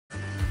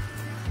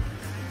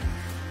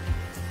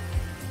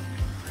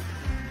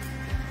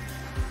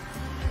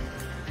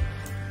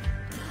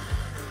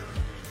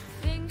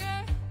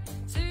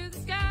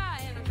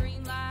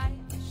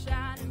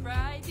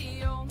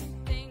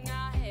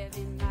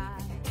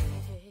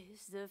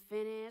the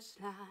finish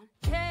line.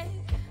 Check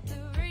the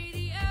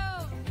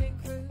radio, pit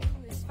crew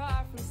is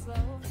far from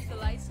slow. The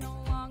lights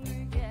no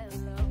longer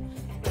yellow.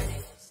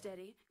 Ready,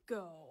 steady,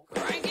 go.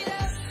 Crank it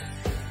up.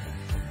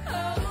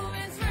 Oh,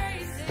 it's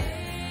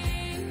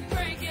racing.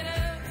 Crank it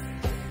up.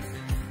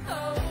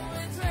 Oh,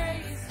 it's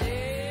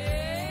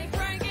racing.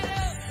 Crank it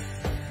up.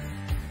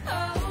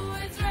 Oh,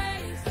 it's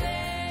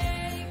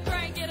racing.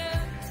 Crank it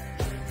up.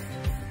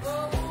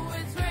 Oh,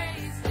 it's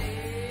racing.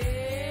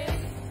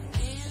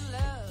 In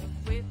love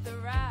with the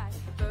ride,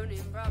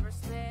 burning rubber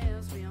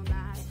smells real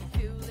nice.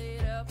 Fuel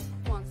it up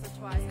once or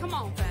twice. Come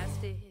on,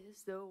 fast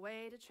is the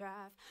way to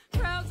drive.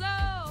 Crowds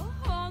all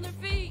on their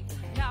feet,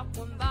 not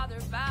one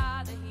bothered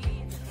by the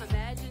heat.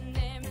 Imagine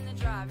them in the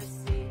driver's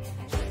seat.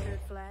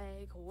 Checkered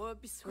flag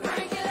would be sweet.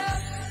 Crank it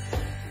up.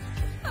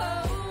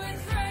 Oh,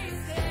 it's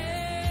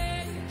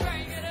racing.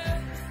 Crank it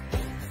up.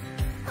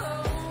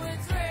 Oh,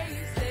 it's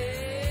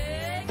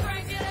racing.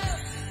 Crank it up.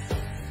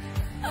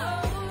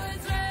 Oh,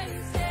 it's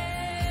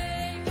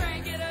racing.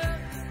 Crank it up.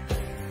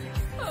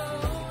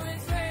 Oh,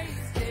 it's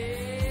racing.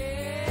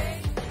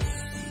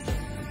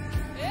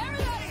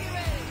 Everybody get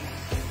ready.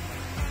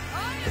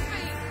 On your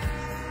feet.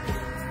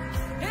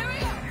 Here we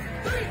go.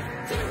 3,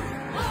 2,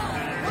 1.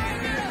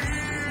 Crank it up.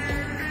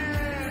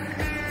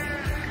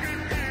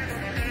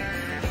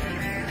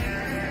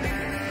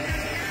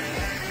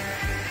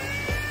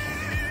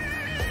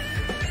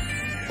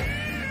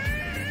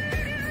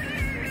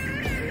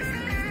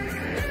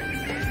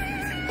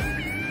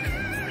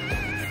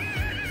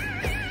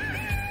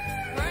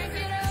 Crank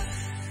it up.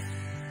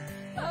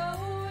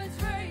 Oh, it's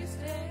race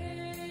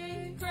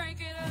day.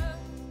 Crank it up.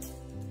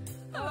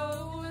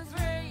 Oh, it's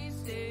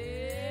race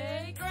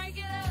day. Crank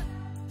it up.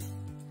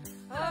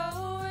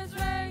 Oh, it's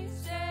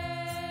race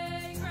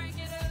day. Crank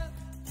it up.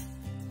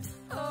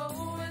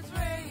 Oh, it's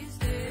race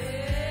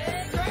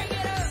day. Crank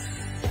it up.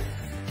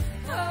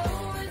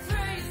 Oh, it's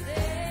race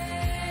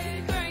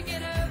day. Crank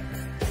it up.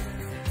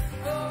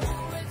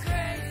 Oh, it's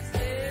race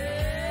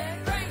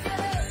day. Crank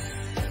it up.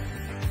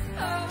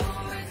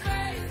 Oh, it's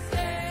race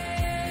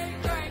day.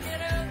 Crank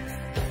it up.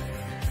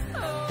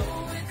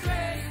 Oh, it's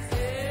race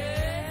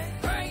day.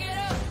 Crank it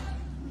up.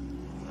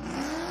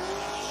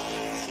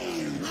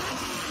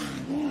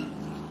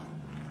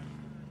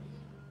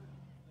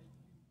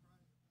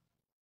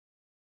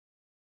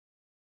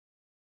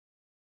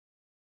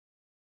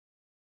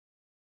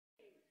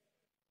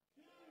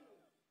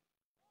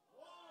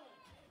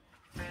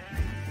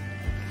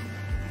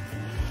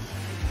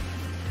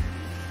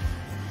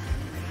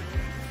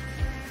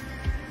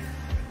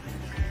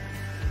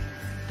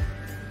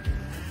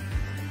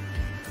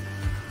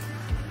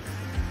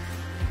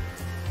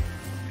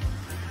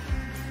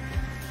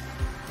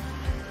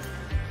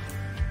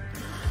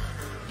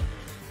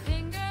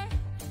 Finger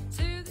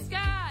to the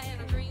sky and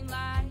a green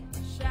light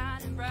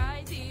shining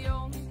bright. The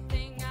only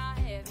thing I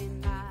have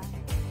in mind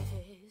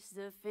is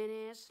the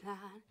finish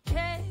line.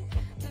 Check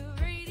the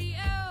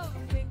radio,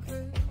 pit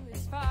crew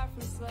is far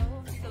from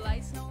slow. The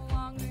lights no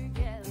longer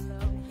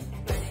yellow.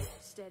 Ready,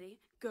 steady,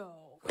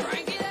 go.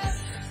 Crank it up.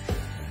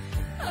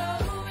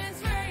 Oh,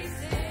 it's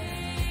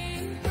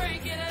racing.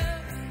 Crank it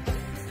up.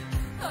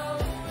 Oh,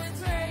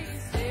 it's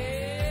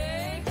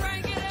racing.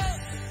 Crank it up.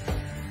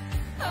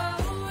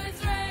 Oh,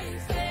 it's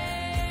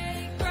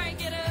racing.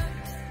 Crank it up.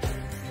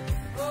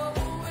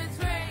 Oh, it's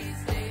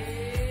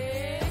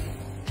racing.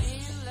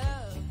 In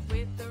love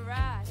with the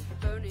ride,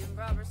 burning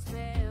rubber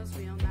smells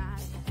real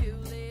nice.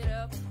 Fuel it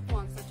up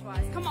once or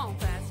twice. Come on,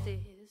 fast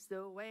is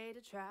the way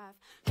to drive.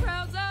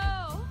 Crowds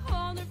all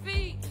on their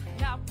feet,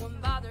 not one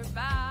bothered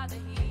by the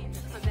heat.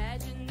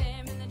 Imagine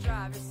them in the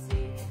driver's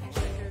seat.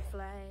 Checkered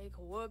flag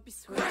would be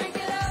sweet. Crank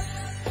it up.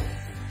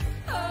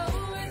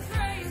 Oh, it's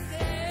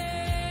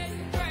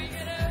racing. Crank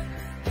it up.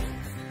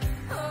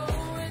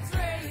 Oh, it's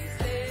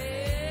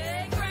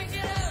racing. Crank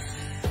it up.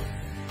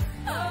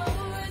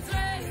 Oh, it's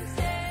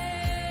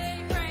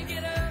racing. Crank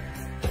it up.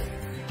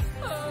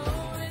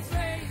 Oh, it's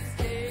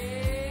racing.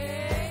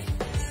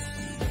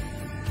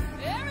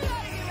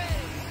 Everybody get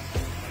ready.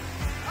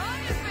 On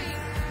your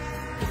feet.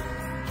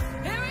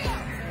 Here we go.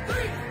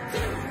 3, 2,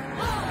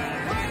 1.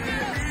 Crank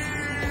it up.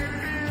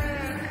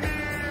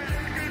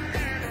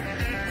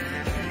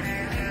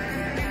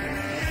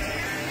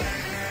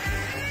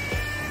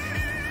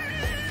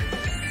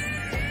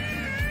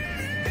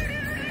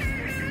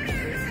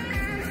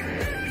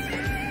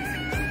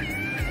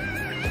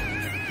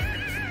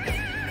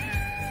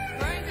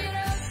 Crank it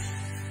up.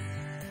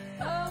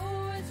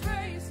 Oh, it's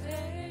race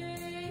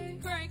day.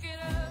 Crank it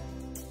up.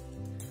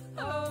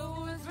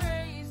 Oh, it's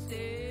race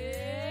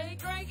day.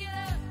 Crank it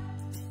up.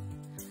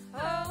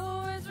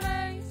 Oh, it's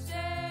race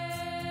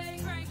day.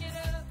 Crank it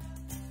up.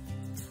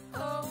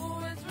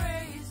 Oh, it's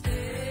race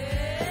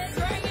day.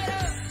 Crank it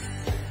up.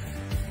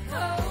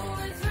 Oh,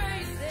 it's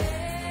race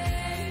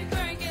day.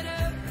 Crank it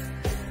up.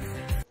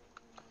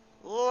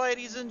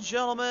 Ladies and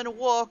gentlemen,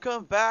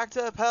 welcome back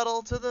to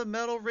Pedal to the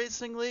Metal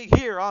Racing League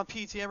here on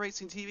PTM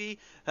Racing TV.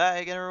 Hi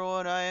again,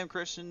 everyone. I am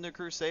Christian the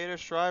Crusader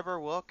Striver,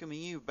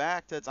 welcoming you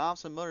back to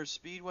Thompson Motor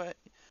Speedway.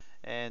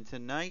 And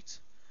tonight,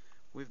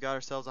 we've got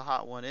ourselves a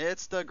hot one.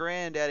 It's the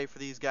granddaddy for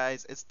these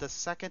guys. It's the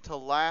second to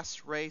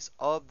last race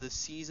of the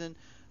season.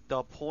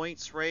 The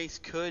points race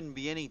couldn't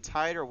be any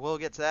tighter. We'll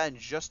get to that in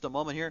just a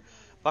moment here.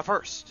 But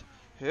first,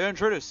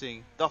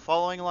 introducing the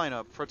following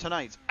lineup for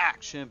tonight's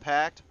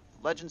action-packed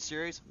Legend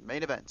Series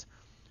main event.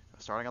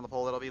 Starting on the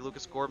pole, that'll be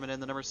Lucas Gordman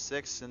in the number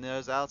 6, and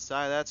there's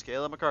outside, that's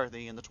Caleb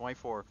McCarthy in the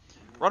 24.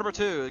 Run number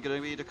 2 is going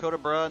to be Dakota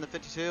Bruh in the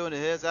 52, and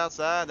his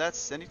outside, that's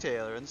Cindy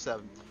Taylor in the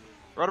 7.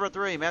 Run number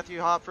 3, Matthew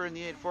Hopper in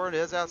the 84, and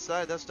his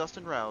outside, that's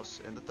Dustin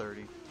Rouse in the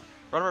 30.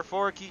 Run number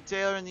 4, Keith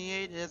Taylor in the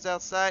 8, and his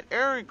outside,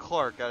 Aaron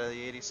Clark out of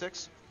the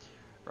 86.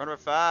 Run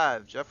number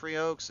 5, Jeffrey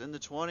Oakes in the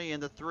 20,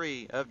 and the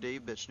 3 of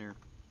Dave Bitchner.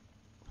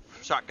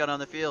 Shotgun on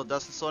the field,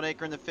 Dustin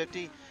Sloanaker in the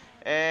 50.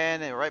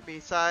 And right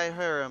beside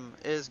him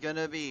is going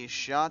to be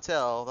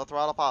Chantel, the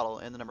Throttle Pottle,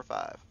 in the number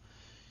 5.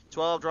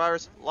 12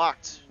 drivers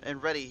locked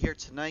and ready here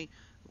tonight.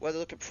 Weather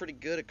looking pretty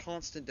good, a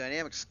constant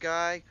dynamic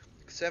sky.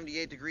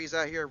 78 degrees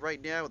out here right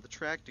now with the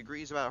track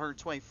degrees about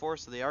 124,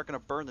 so they are going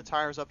to burn the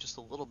tires up just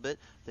a little bit.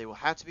 They will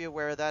have to be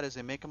aware of that as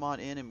they make them on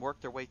in and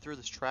work their way through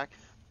this track.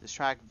 This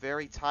track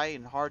very tight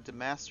and hard to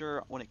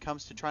master when it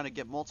comes to trying to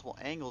get multiple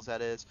angles,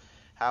 that is.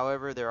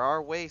 However, there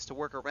are ways to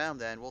work around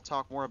that, and we'll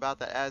talk more about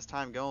that as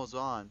time goes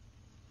on.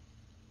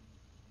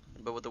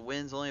 But with the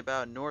winds only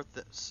about north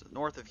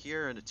of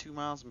here and 2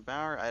 miles per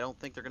hour, I don't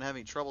think they're going to have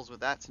any troubles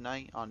with that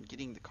tonight on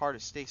getting the car to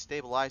stay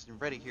stabilized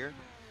and ready here.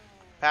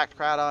 Packed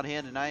crowd on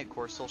hand tonight, of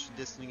course, social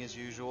distancing as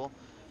usual.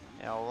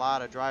 And a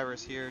lot of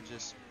drivers here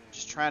just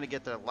trying to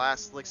get their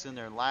last licks in,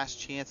 their last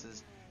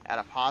chances at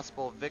a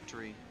possible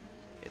victory.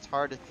 It's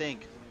hard to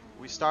think.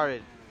 We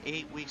started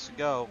 8 weeks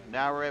ago,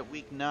 now we're at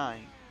week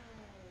 9.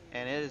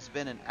 And it has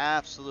been an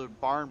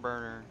absolute barn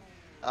burner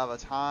of a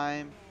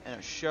time and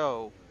a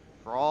show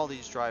for all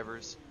these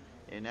drivers,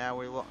 and now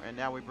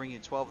we bring you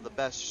 12 of the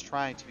best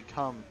trying to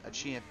become a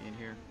champion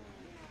here.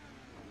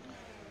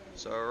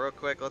 So real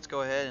quick, let's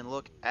go ahead and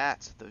look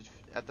at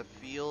the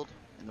field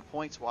and the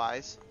points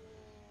wise.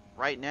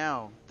 Right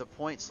now, the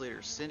points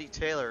leader, Cindy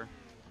Taylor,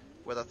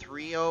 with a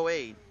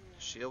 308.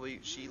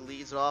 She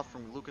leads it off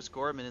from Lucas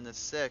Gordman in the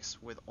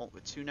 6 with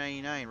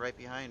 299 right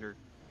behind her.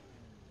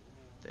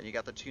 Then you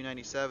got the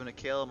 297 of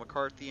Caleb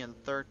McCarthy in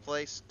 3rd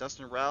place.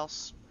 Dustin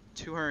Rouse,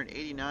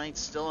 289,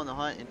 still in the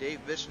hunt, and Dave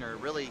Vishner,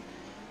 really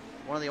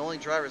one of the only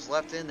drivers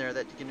left in there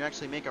that can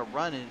actually make a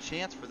run and a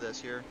chance for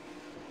this here.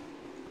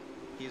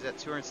 He's at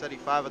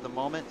 275 at the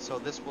moment, so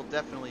this will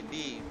definitely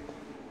be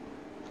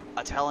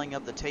a telling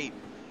of the tape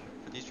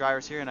for these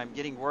drivers here. And I'm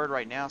getting word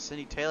right now,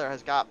 Cindy Taylor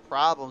has got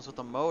problems with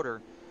the motor.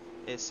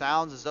 It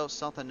sounds as though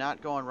something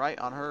not going right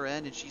on her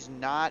end, and she's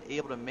not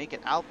able to make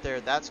it out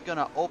there. That's going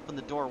to open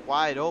the door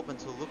wide open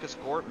to Lucas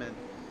Gortman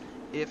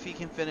if he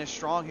can finish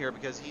strong here,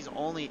 because he's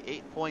only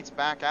 8 points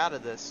back out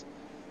of this.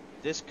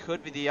 This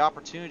could be the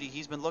opportunity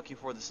he's been looking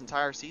for this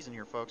entire season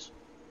here, folks.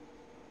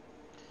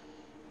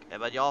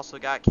 But you also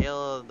got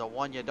Kayla, the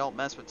one you don't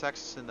mess with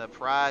Texas, and the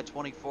Pride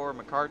 24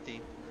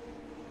 McCarthy.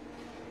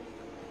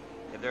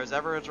 If there's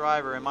ever a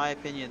driver, in my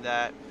opinion,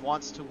 that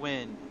wants to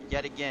win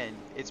yet again,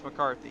 it's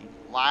McCarthy.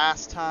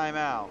 Last time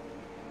out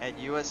at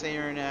USA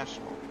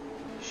International,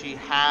 she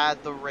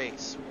had the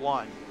race,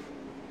 won,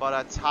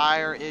 but a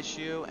tire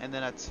issue and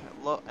then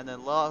low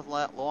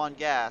on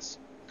gas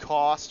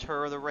cost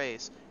her the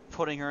race,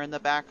 putting her in the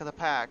back of the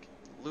pack,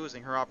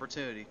 losing her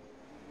opportunity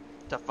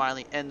to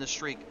finally end the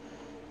streak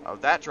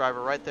of that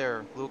driver right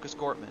there, Lucas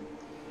Gortman.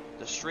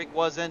 The streak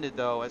was ended,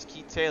 though, as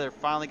Keith Taylor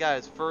finally got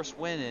his first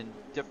win in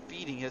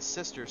defeating his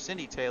sister,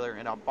 Cindy Taylor,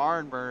 in a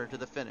barn burner to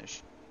the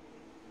finish.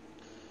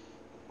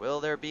 Will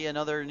there be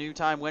another new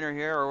time winner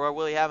here, or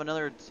will we have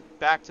another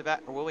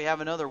back-to-back, or will we have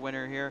another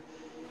winner here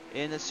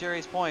in the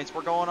series points?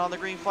 We're going on the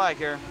green flag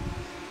here.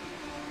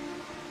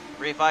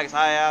 Green flag is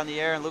high out in the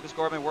air, and Lucas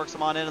Gorman works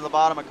him on into the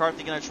bottom.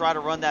 McCarthy going to try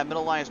to run that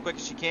middle line as quick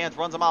as she can.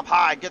 Runs him up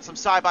high, gets him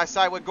side by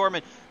side with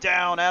Gorman.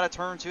 Down out of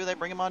turn 2. They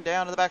bring him on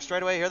down to the back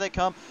straightaway. Here they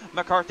come.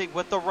 McCarthy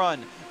with the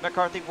run.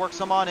 McCarthy works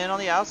him on in on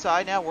the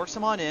outside. Now works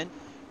him on in.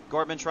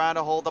 Gorman trying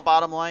to hold the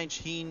bottom line.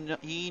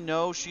 He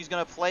knows she's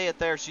going to play it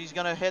there. She's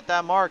going to hit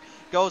that mark.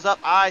 Goes up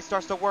high,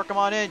 starts to work him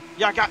on in.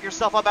 You got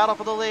yourself a battle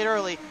for the lead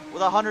early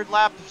with a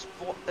 100-lap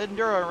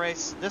enduro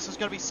race. This is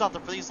going to be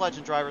something for these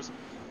legend drivers.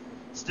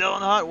 Still in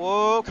the hunt.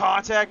 Whoa,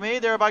 contact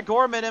made there by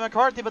Gorman and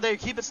McCarthy, but they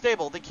keep it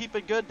stable. They keep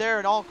it good there,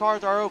 and all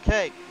cars are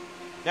okay.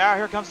 Now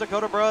here comes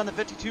Dakota Bruh, and the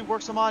 52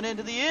 works him on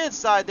into the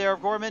inside there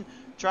of Gorman,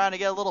 trying to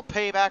get a little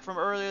payback from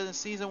earlier this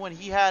season when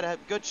he had a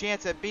good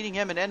chance at beating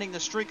him and ending the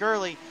streak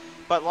early,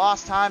 but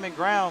lost time and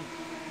ground.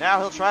 Now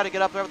he'll try to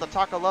get up there with the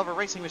Taco Lover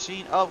racing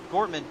machine of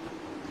Gorman.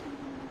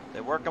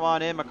 They work him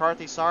on in.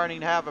 McCarthy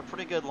starting to have a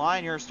pretty good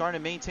line here, starting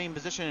to maintain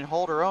position and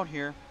hold her own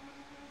here.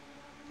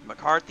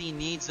 McCarthy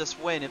needs this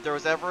win. If there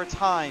was ever a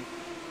time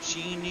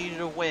she needed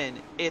a win,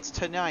 it's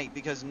tonight,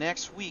 because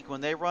next week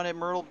when they run at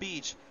Myrtle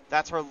Beach,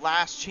 that's her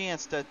last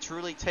chance to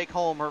truly take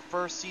home her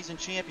first season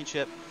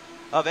championship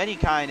of any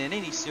kind in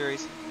any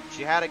series.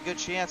 She had a good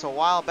chance a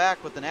while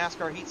back with the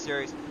NASCAR Heat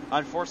Series,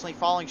 unfortunately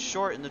falling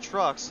short in the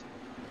trucks.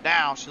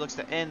 Now she looks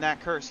to end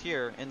that curse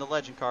here in the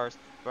Legend cars.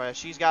 But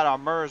she's got a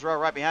Murs row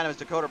right behind him as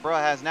Dakota Bra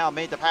has now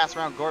made the pass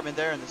around Gorman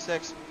there in the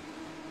 6th.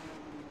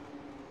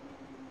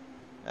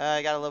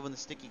 You gotta love when the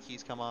sticky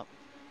keys come up.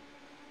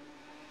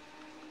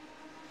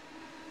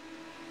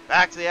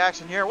 Back to the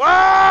action here.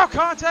 Wow!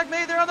 Contact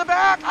made there on the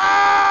back.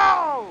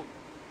 Oh!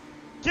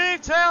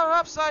 Keith Taylor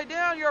upside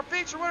down. Your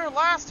feature winner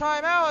last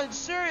time out in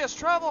serious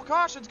trouble.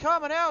 Caution's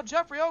coming out.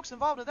 Jeffrey Oaks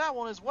involved in that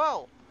one as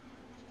well.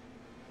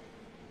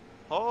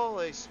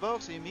 Holy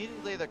smokes.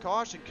 Immediately the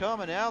caution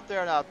coming out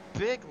there. And a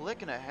big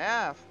lick and a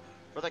half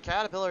for the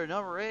Caterpillar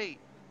number 8.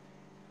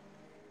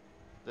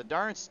 The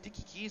darn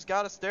sticky keys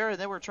got us there, and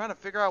then we're trying to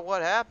figure out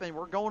what happened.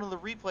 We're going to the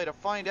replay to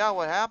find out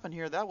what happened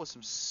here. That was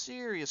some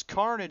serious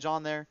carnage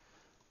on there.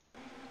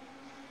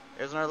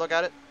 Here's another look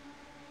at it.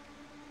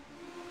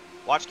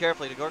 Watch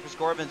carefully. DeGorkas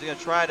Gorman's going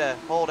to try to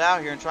hold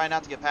out here and try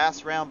not to get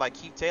passed around by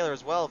Keith Taylor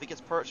as well. If he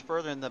gets perched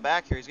further in the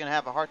back here, he's going to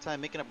have a hard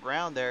time making up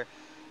ground there.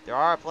 There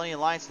are plenty of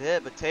lines to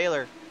hit, but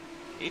Taylor,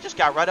 he just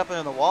got right up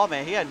into the wall,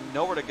 man. He had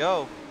nowhere to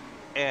go.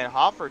 And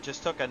Hoffert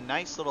just took a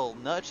nice little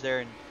nudge there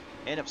and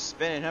ended up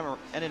spinning him, or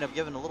ended up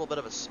giving a little bit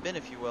of a spin,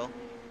 if you will.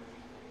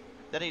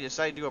 Then he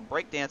decided to do a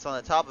breakdance on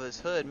the top of his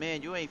hood.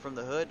 Man, you ain't from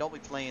the hood. Don't be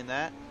playing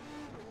that.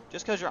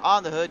 Just because you're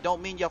on the hood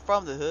don't mean you're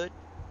from the hood.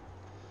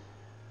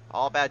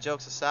 All bad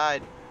jokes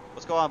aside,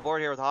 let's go on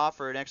board here with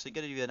Hoffert and actually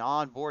get you an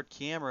on-board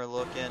camera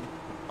look in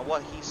at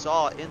what he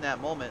saw in that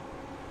moment.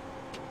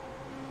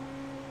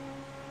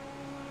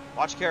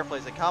 Watch carefully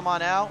as they come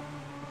on out.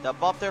 The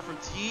bump there from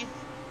Keith,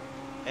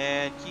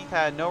 and Keith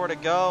had nowhere to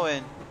go,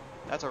 and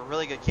that's a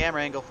really good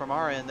camera angle from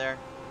our end there.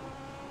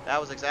 That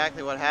was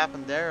exactly what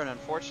happened there, and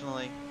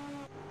unfortunately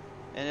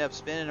ended up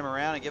spinning him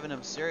around and giving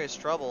him serious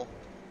trouble.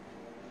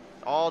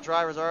 All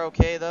drivers are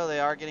okay, though.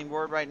 They are getting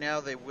word right now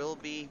they will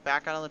be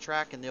back out on the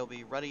track, and they'll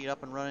be ready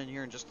up and running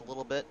here in just a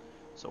little bit.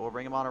 So we'll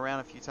bring them on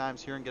around a few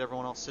times here and get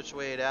everyone else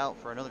situated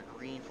out for another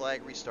green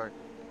flag restart.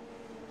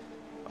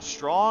 A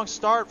strong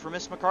start for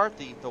Miss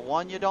McCarthy, the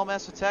one you don't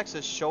mess with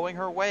Texas, showing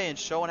her way and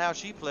showing how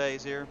she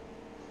plays here.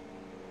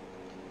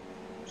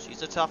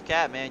 She's a tough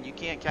cat, man. You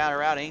can't count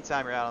her out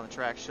anytime you're out on the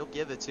track. She'll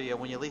give it to you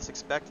when you least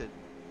expect it.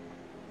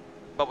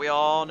 But we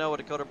all know what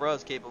Dakota Bro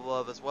is capable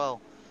of as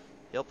well.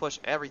 He'll push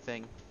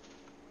everything,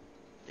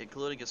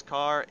 including his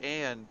car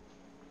and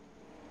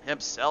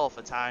himself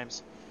at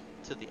times,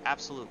 to the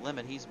absolute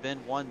limit. He's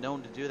been one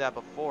known to do that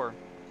before.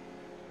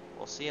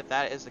 We'll see if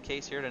that is the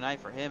case here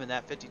tonight for him in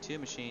that 52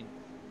 machine.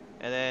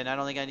 And then I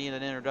don't think I need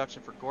an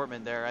introduction for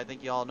Gorman there. I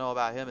think you all know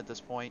about him at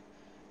this point.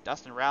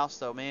 Dustin Rouse,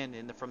 though,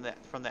 man, from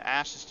the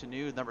ashes to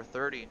new, number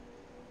 30.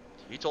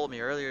 He told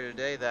me earlier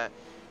today that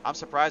I'm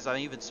surprised I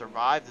even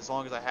survived as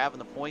long as I have in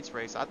the points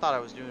race. I thought I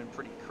was doing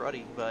pretty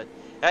cruddy, but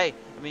hey,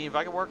 I mean, if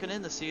I can work it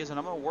in the season,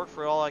 I'm going to work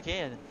for all I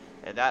can.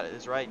 And that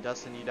is right,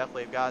 Dustin. You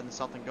definitely have gotten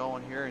something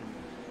going here, and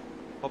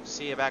hope to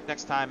see you back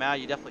next time out.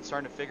 You're definitely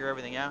starting to figure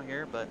everything out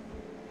here, but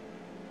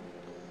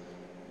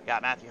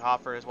got Matthew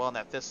Hoffert as well in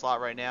that 5th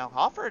slot right now.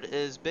 Hoffert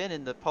has been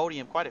in the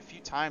podium quite a few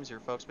times here,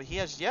 folks, but he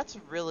has yet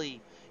to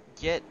really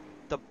get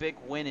the big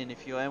win in,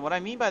 if you will. And what I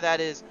mean by that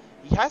is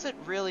he hasn't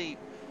really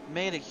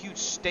made a huge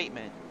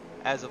statement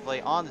as of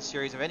late on the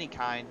series of any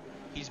kind.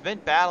 He's been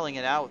battling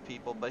it out with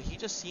people, but he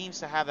just seems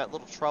to have that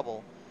little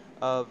trouble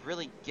of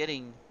really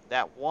getting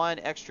that one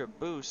extra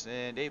boost.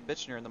 And Dave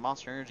Bitchner in the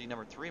Monster Energy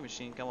number 3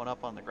 machine coming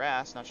up on the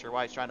grass. Not sure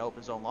why he's trying to open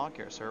his own lawn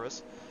care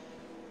service.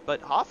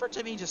 But Hoffert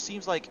to me just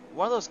seems like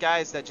one of those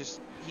guys that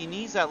just, he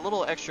needs that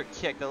little extra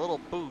kick, that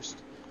little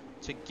boost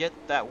to get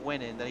that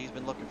win in that he's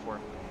been looking for.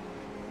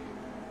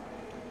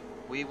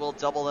 We will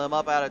double them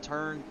up out of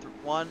turn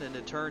 1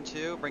 into turn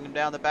 2, bring them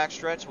down the back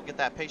stretch. We'll get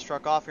that pace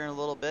truck off here in a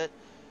little bit.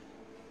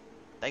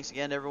 Thanks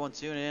again to everyone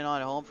tuning in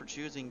on home for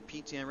choosing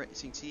PTM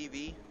Racing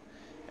TV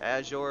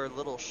as your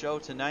little show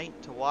tonight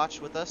to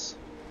watch with us.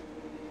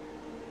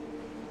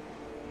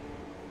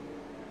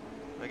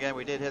 Again,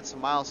 we did hit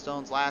some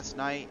milestones last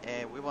night,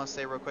 and we want to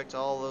say real quick to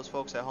all those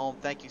folks at home,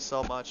 thank you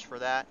so much for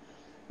that.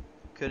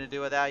 Couldn't do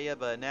it without you,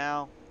 but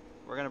now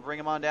we're going to bring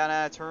them on down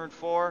out of turn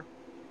 4.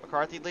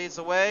 McCarthy leads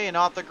the way, and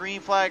off the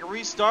green flag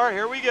restart,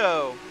 here we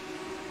go.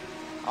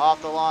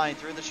 Off the line,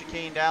 through the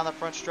chicane, down the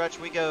front stretch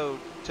we go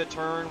to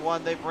turn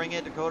 1. They bring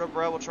it. Dakota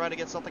Bro will try to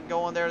get something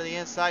going there to the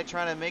inside,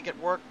 trying to make it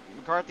work.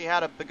 McCarthy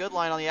had a good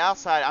line on the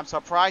outside. I'm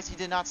surprised he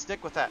did not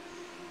stick with that.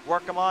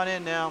 Work him on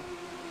in now.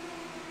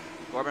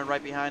 Gorman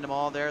right behind them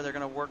all there. They're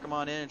going to work them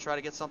on in and try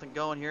to get something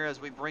going here as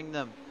we bring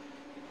them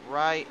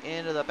right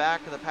into the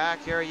back of the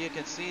pack here. You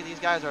can see these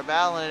guys are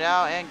battling it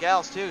out, and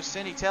gals too.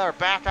 Cindy Taylor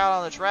back out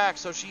on the track,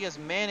 so she has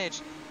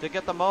managed to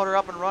get the motor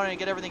up and running and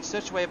get everything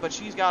situated, but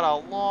she's got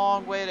a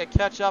long way to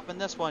catch up in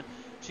this one.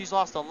 She's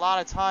lost a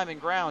lot of time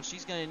and ground.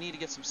 She's going to need to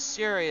get some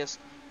serious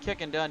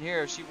kicking done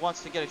here if she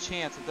wants to get a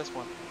chance at this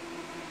one.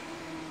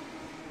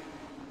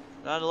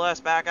 Nonetheless,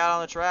 back out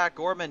on the track,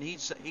 Gorman,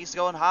 he's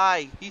going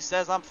high. He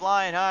says, I'm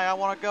flying high, I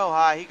want to go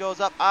high. He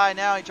goes up high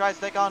now. He tries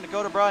to take on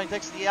Dakota Bro. He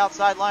takes the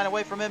outside line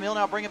away from him. He'll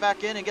now bring it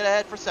back in and get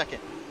ahead for second.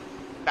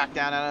 back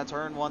down out of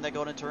turn 1. They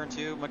go to turn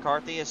 2.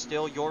 McCarthy is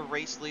still your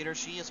race leader.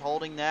 She is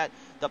holding that.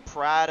 The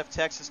pride of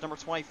Texas, number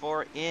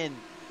 24, in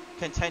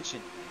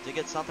contention to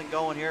get something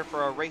going here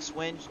for a race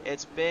win.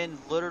 It's been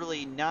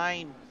literally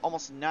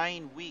almost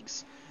 9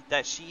 weeks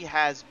that she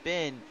has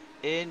been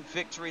in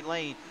victory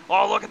lane.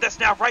 Oh, look at this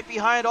now, right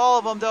behind all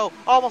of them though.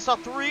 Almost a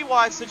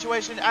 3-wide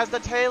situation as the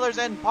Taylors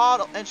and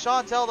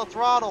Chantel the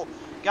Throttle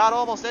got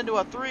almost into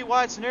a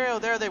 3-wide scenario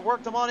there. They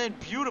worked them on in,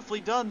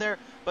 beautifully done there.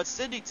 But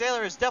Cindy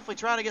Taylor is definitely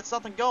trying to get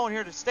something going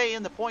here to stay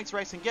in the points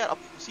race and get a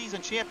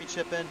season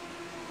championship in.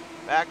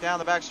 Back down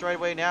the back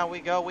straightaway now we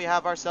go. We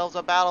have ourselves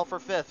a battle for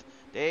 5th.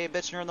 Dave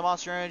Bitchner in the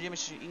Monster Energy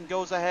Machine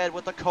goes ahead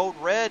with the code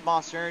red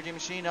Monster Energy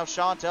Machine of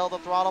Chantel the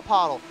Throttle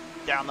Pottle.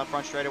 Down the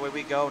front straightaway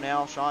we go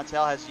now.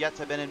 Chantel has yet to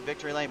have been in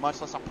victory lane,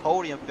 much less a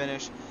podium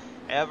finish,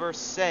 ever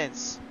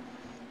since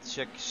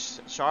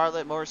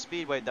Charlotte Motor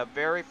Speedway, the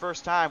very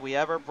first time we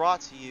ever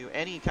brought to you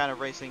any kind of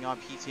racing on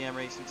PTM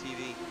Racing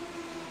TV.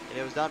 And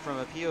it was done from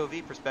a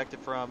POV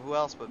perspective from who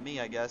else but me,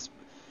 I guess.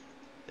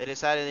 They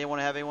decided they didn't want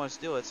to have anyone else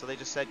do it, so they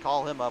just said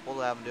call him up, we'll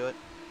have him do it.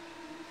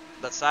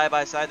 But side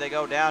by side they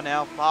go down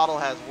now. Pottle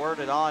has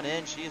worded on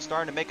in. She is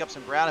starting to make up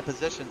some ground and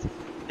positions.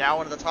 Down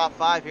into the top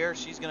 5 here.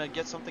 She's going to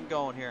get something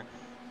going here.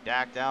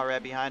 Dak down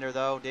right behind her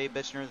though. Dave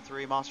Bitchner, the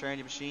 3 Monster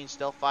Energy Machine,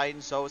 still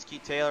fighting. So is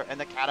Keith Taylor and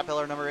the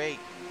Caterpillar number 8.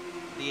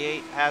 The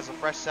 8 has a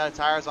fresh set of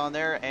tires on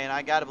there, and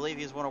I got to believe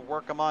he's going to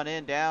work them on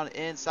in. Down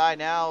inside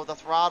now, the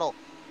Throttle.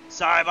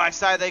 Side by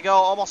side they go,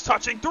 almost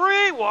touching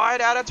 3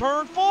 wide out of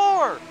turn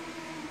 4.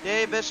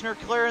 Dave Bitchner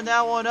clearing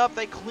that one up.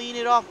 They clean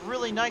it off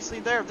really nicely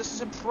there. This is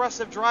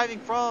impressive driving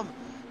from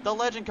the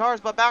Legend cars,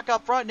 but back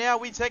up front now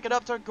we take it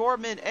up to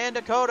Gorman and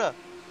Dakota.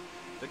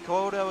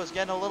 Dakota was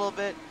getting a little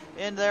bit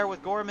in there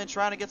with Gorman,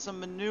 trying to get some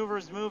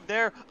maneuvers moved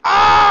there.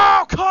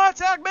 Oh,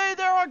 contact made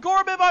there on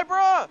Gorman, my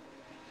bruh.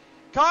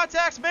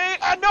 Contact's made,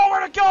 and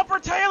nowhere to go for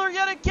Taylor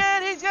yet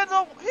again. He's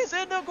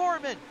into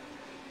Gorman.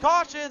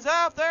 Caution's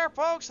out there,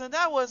 folks, and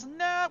that was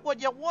not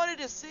what you wanted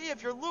to see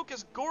if you're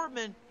Lucas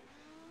Gorman.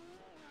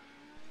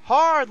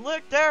 Hard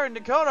lick there, and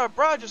Dakota,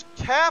 bruh, just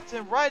tapped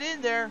him right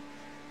in there.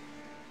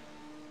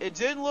 It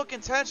didn't look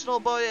intentional,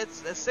 but at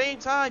the same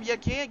time, you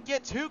can't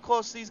get too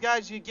close to these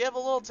guys. You give a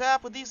little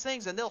tap with these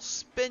things, and they'll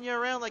spin you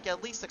around like you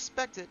at least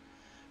expect it.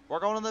 We're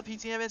going to the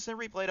PTM Instant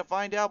Replay to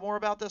find out more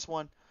about this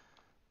one.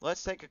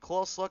 Let's take a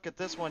close look at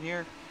this one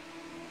here.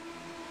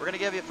 We're going to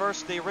give you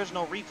first the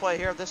original replay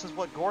here. This is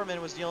what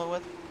Gorman was dealing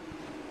with.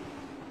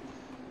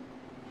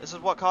 This is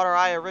what caught our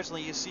eye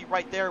originally. You see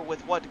right there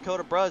with what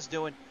Dakota Bruh's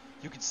doing.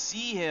 You can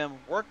see him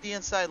work the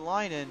inside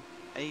line in,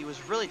 and he was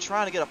really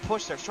trying to get a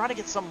push there, trying to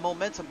get some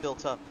momentum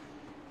built up.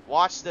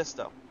 Watch this,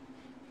 though.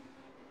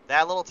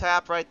 That little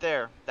tap right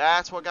there,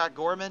 that's what got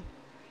Gorman.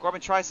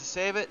 Gorman tries to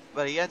save it,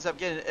 but he ends up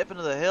getting up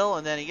into the hill,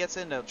 and then he gets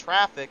into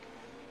traffic.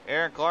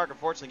 Aaron Clark,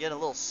 unfortunately, getting a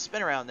little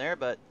spin around there,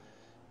 but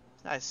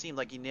it seemed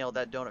like he nailed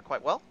that donut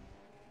quite well.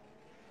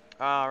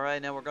 All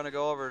right, now we're going to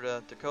go over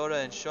to Dakota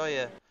and show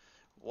you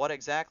what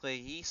exactly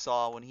he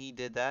saw when he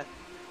did that.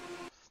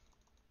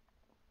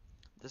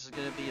 This is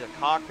going to be the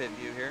cockpit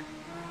view here.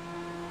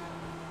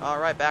 All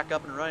right, back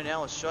up and running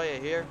now. Let's show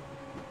you here.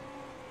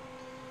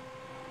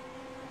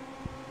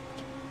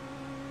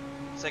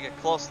 Let's take a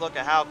close look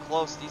at how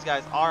close these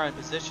guys are in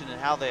position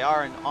and how they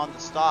are on the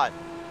start.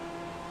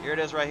 Here it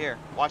is right here.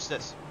 Watch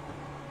this.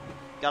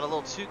 Got a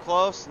little too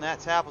close, and that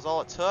tap was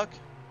all it took.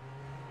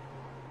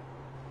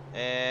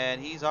 And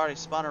he's already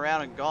spun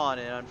around and gone,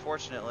 and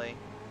unfortunately,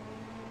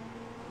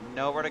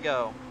 nowhere to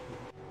go.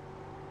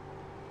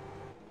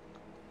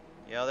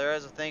 You know, there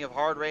is a thing of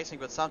hard racing,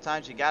 but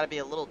sometimes you got to be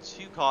a little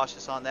too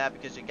cautious on that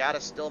because you got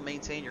to still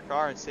maintain your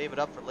car and save it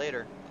up for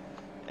later.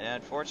 And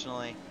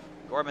unfortunately,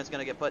 Gorman's going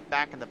to get put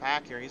back in the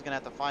pack here. He's going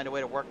to have to find a way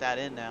to work that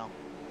in now.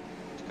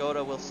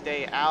 Dakota will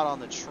stay out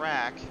on the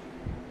track.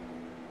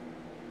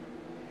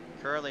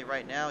 Currently,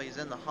 right now, he's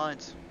in the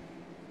hunt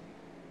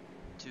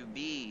to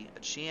be a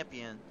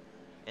champion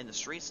in the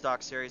Street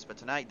Stock Series, but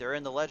tonight they're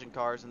in the Legend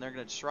cars, and they're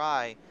going to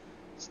try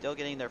still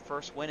getting their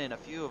first win in a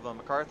few of them.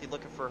 McCarthy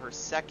looking for her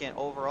second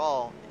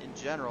overall in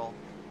general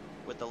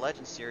with the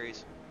Legend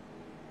Series.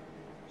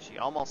 She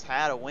almost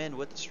had a win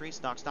with the Street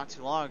Stocks not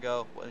too long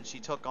ago when she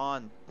took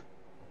on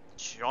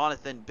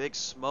Jonathan Big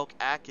Smoke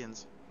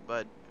Atkins,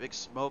 but Big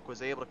Smoke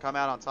was able to come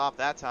out on top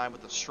that time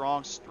with a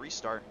strong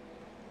restart.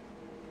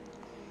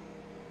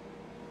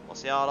 We'll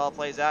see how it all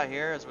plays out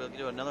here as we'll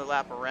do another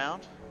lap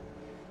around.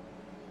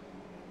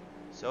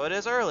 So it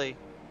is early.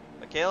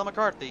 Michaela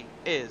McCarthy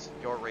is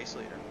your race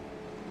leader.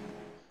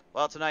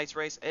 Well, tonight's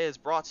race is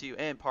brought to you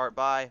in part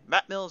by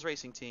Matt Mills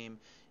Racing Team.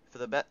 For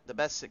the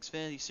best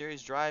Xfinity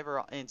Series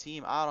driver and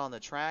team out on the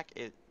track,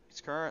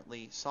 it's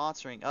currently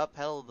sponsoring up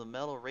Pedal to the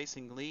Metal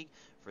Racing League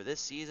for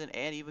this season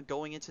and even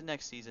going into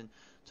next season.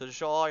 So to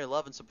show all your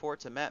love and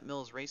support to Matt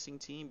Mills Racing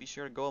Team, be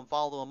sure to go and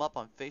follow them up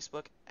on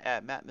Facebook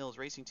at Matt Mills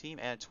Racing Team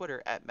and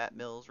Twitter at Matt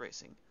Mills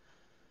Racing.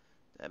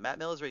 Matt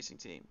Mills Racing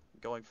Team,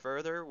 going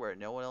further where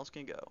no one else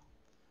can go.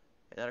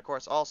 And then, of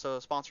course, also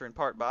sponsored in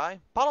part by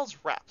Pottlez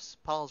Wrapz.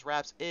 Pottlez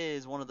Wrapz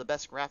is one of the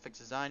best graphics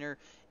designer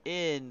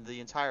in the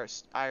entire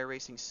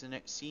iRacing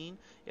scene.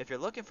 If you're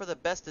looking for the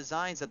best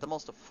designs at the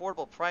most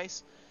affordable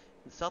price,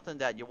 and something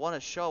that you want to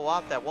show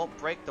off that won't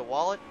break the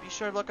wallet, be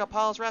sure to look up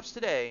Pottlez Wrapz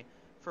today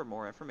for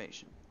more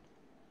information.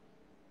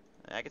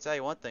 And I can tell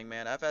you one thing,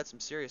 man. I've had some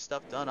serious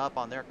stuff done up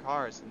on their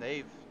cars, and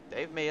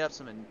they've made up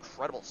some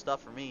incredible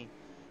stuff for me.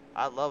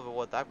 I love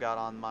what I've got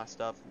on my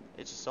stuff.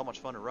 It's just so much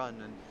fun to run.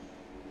 And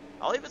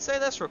I'll even say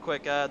this real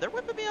quick. They're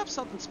whipping me up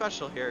something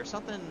special here.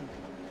 Something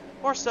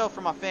more so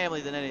for my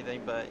family than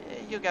anything, but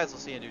you guys will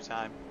see in due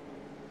time.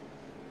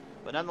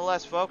 But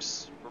nonetheless,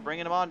 folks, we're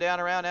bringing them on down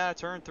around now to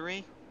turn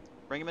 3.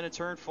 Bring them into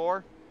turn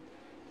 4.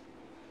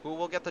 Who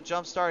will get the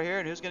jump start here,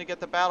 and who's going to get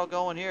the battle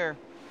going here?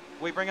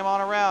 We bring them on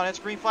around. It's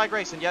green flag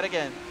racing yet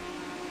again.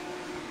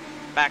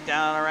 Back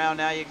down and around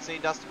now, you can see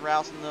Dustin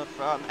Rouse in the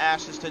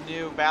Ashes to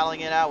New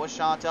battling it out with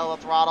Chantel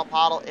the Throttle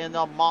Pottle in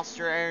the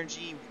Monster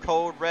Energy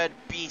Code Red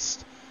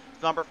Beast.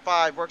 Number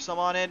 5 works them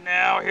on in.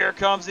 Now here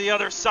comes the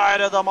other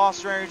side of the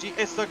Monster Energy.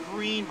 It's the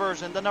green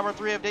version, the number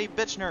 3 of Dave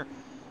Bitchner.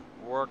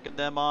 Working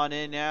them on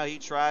in now. He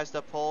tries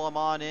to pull them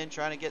on in,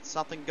 trying to get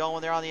something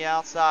going there on the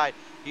outside.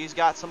 He's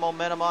got some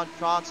momentum on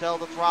Chantel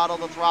the Throttle.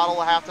 The Throttle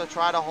will have to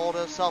try to hold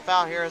himself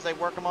out here as they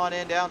work him on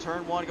in down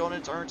turn 1 going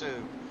into turn 2.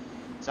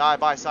 Side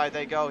by side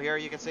they go here.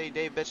 You can see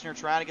Dave Bitchner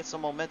trying to get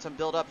some momentum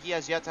build up. He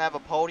has yet to have a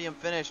podium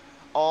finish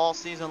all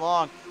season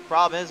long.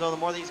 Problem is, though, the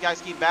more these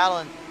guys keep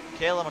battling,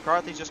 Kayla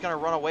McCarthy's just going to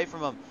run away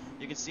from him.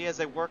 You can see as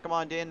they work him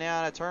on in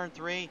now to turn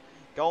 3,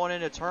 going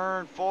into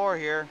turn 4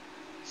 here.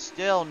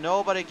 Still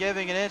nobody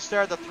giving an inch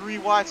there. The 3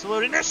 wide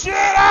saluting. The shit!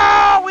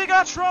 Oh, we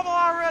got trouble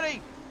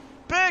already.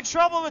 Big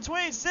trouble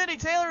between Cindy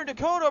Taylor and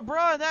Dakota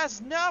Bruh, and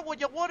that's not what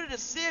you wanted to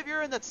see if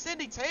you're in the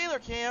Cindy Taylor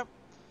camp.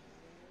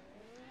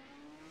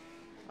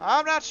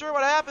 I'm not sure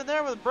what happened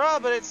there with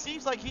Bruh, but it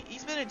seems like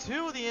he's been in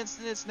 2 of the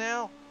incidents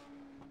now.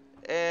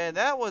 And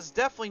that was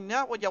definitely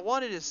not what you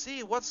wanted to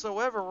see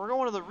whatsoever. We're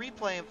going to the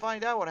replay and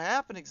find out what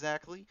happened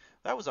exactly.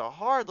 That was a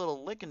hard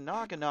little lick and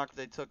knock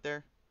they took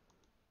there.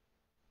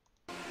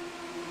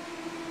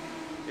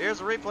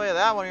 Here's a replay of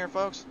that one here,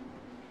 folks.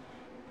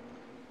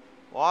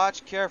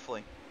 Watch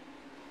carefully.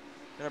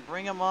 Gonna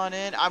bring him on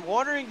in. I'm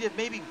wondering if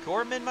maybe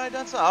Gorman might have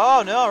done something.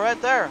 Oh, no, right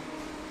there.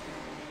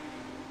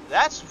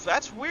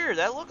 That's weird.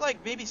 That looked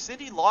like maybe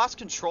Cindy lost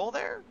control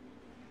there.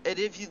 And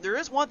there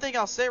is one thing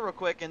I'll say real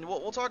quick, and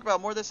we'll talk about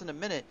more of this in a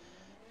minute.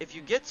 If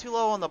you get too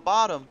low on the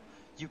bottom,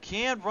 you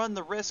can run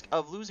the risk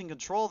of losing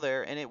control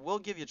there, and it will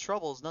give you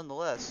troubles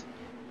nonetheless.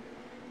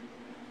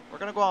 We're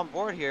going to go on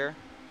board here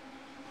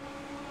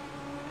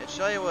and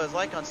show you what it's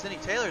like on Cindy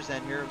Taylor's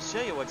end here, and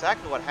show you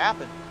exactly what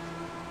happened.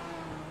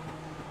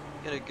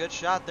 Get a good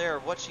shot there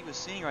of what she was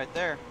seeing right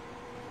there.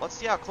 Let's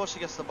see how close she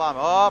gets to the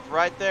bottom. Oh,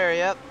 right there,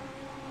 yep.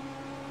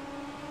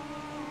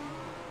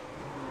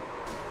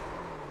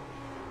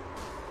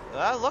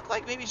 That looked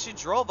like maybe she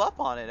drove up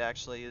on it,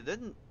 actually. It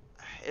didn't.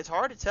 It's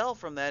hard to tell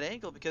from that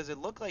angle because it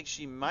looked like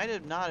she might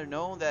have not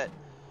known that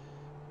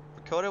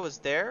Dakota was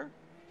there.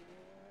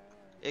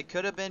 It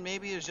could have been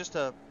maybe it was just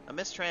a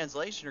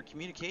mistranslation or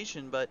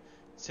communication, but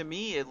to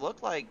me it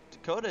looked like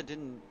Dakota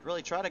didn't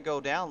really try to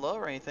go down low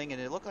or anything,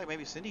 and it looked like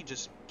maybe Cindy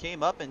just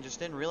came up and just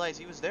didn't realize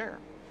he was there.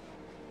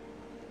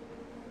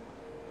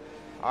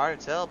 Hard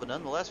to tell, but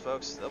nonetheless,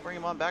 folks, they'll bring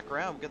him on back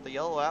around. We'll get the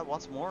yellow out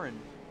once more and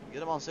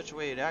get him all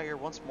situated out here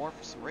once more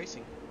for some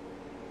racing.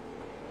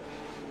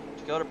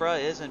 Dakota Bruh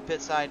is in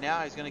pit side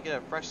now. He's going to get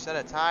a fresh set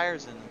of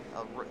tires and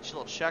a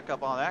little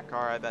checkup on that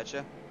car, I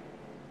betcha.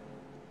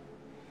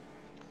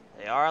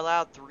 They are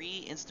allowed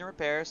 3 instant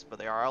repairs, but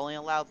they are only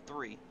allowed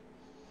 3.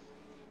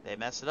 They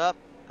mess it up,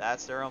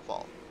 that's their own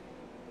fault.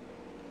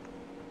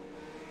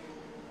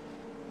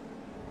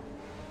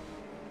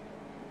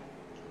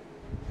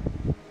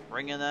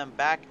 Bringing them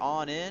back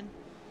on in.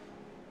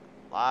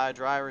 A lot of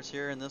drivers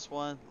here in this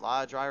one. A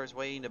lot of drivers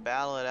waiting to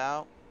battle it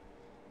out.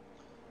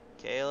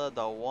 Kayla,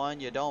 the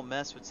one you don't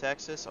mess with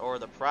Texas, or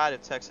the Pride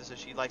of Texas as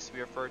she likes to be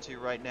referred to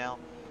right now.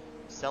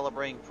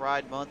 Celebrating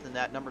Pride Month in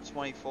that number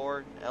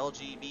 24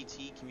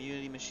 LGBT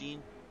community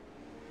machine.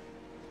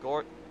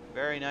 Gort,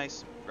 very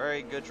nice,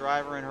 very good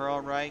driver in her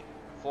own right.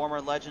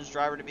 Former Legends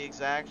driver to be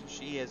exact.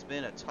 She has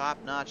been a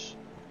top-notch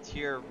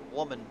tier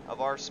woman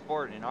of our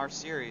sport in our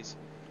series.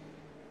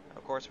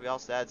 Of course, we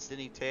also had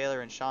Cindy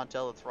Taylor and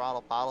Chantel the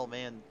Throttle Pottle.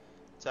 Man,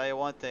 I'll tell you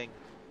one thing.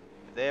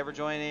 If they ever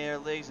join any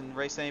of their leagues and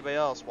race anybody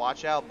else,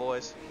 watch out,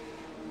 boys.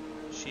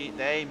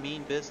 They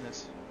mean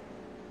business.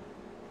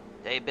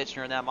 Dave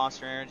Bitchner in that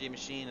Monster Energy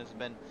machine has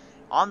been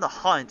on the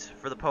hunt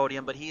for the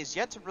podium, but he has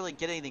yet to really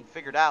get anything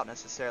figured out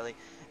necessarily.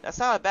 That's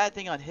not a bad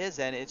thing on his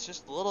end. It's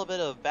just a little bit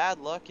of bad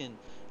luck, and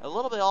a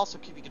little bit also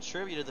could be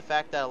contributed to the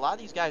fact that a lot of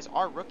these guys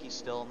are rookies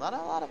still. Not a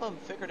lot of them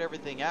figured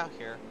everything out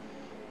here.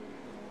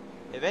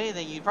 If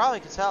anything, you probably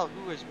could tell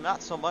who is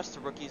not so much the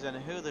rookies and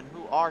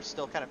who are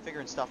still kind of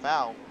figuring stuff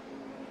out,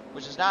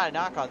 which is not a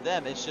knock on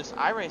them. It's just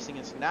iRacing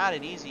is not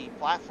an easy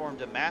platform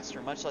to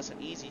master, much less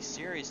an easy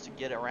series to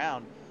get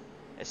around,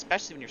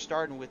 especially when you're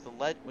starting with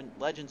the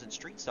Legends and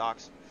Street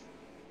Stocks.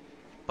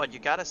 But you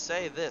got to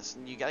say this,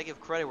 and you got to give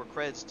credit where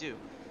credit's due.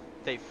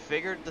 They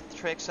figured the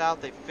tricks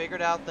out, they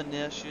figured out the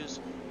issues,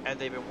 and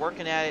they've been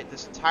working at it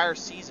this entire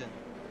season.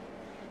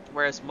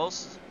 Whereas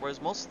most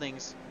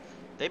things,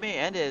 they may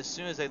end it as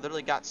soon as they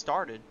literally got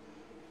started.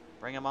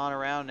 Bring them on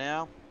around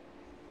now.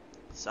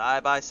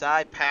 Side by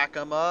side, pack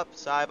them up,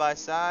 side by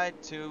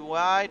side, too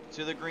wide,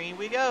 to the green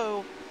we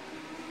go.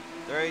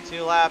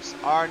 32 laps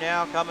are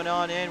now coming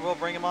on in. We'll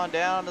bring them on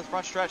down to the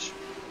front stretch.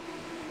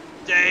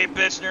 Dave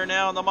Bichner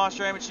now in the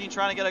Monster Energy Machine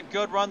trying to get a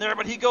good run there,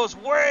 but he goes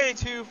way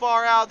too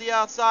far out the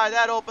outside.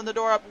 That opened the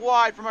door up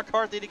wide for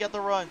McCarthy to get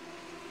the run.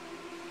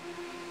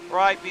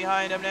 Right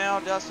behind him now,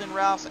 Dustin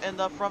Rouse in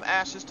the From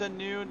Ashes to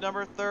New,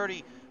 number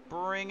 30.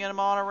 Bringing him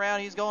on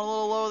around. He's going a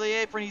little low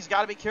the apron. He's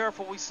got to be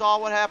careful. We saw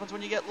what happens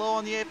when you get low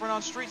on the apron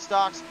on street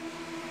stocks.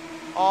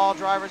 All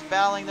drivers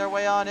battling their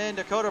way on in.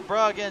 Dakota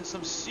Brugg and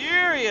some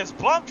serious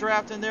bump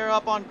draft in there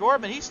up on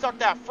Gordman. He stuck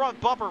that front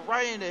bumper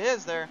right into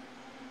his there.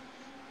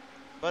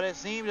 But it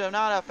seemed to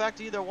not affect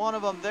either one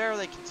of them there.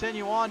 They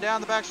continue on down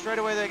the back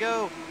straightaway they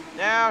go.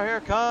 Now here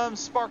comes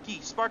Sparky.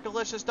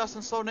 Sparkalicious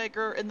Dustin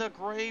Sloanaker in the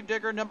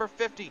Gravedigger number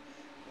 50.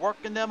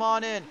 Working them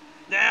on in.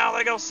 Now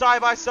they go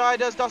side by side.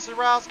 Does Dustin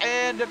Rouse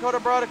and Dakota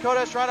Brugg.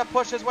 Dakota is trying to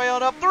push his way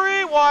on up.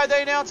 3 wide.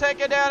 They now take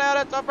it down out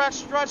at the back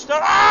stretch.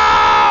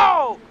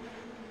 Oh!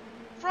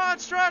 Front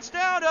stretch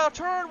down to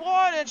turn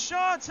 1. And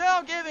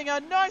Chantel giving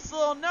a nice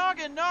little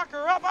noggin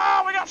knocker up.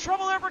 Oh, we got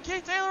trouble there for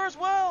Keith Taylor as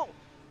well.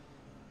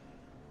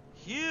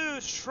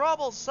 Huge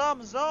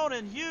troublesome zone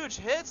and huge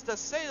hits to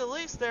say the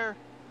least there.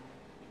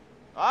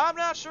 I'm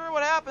not sure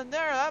what happened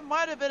there. That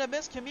might have been a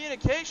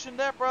miscommunication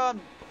there from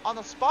on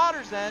the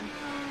spotter's end.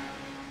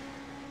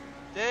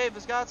 Dave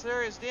has got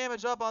serious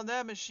damage up on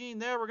that machine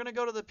there. We're going to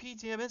go to the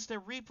PTM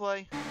instant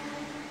replay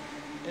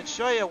and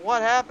show you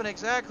what happened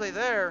exactly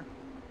there.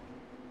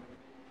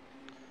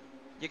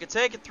 You can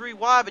take it 3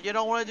 wide, but you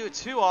don't want to do it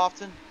too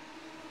often.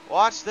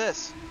 Watch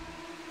this.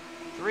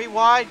 3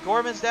 wide,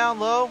 Gorman's down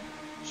low.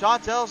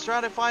 Chantel's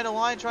trying to find a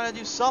line, trying to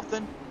do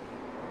something.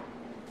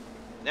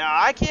 Now,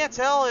 I can't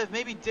tell if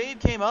maybe Dave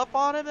came up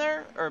on him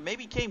there, or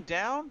maybe came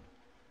down.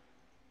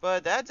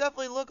 But that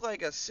definitely looked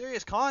like a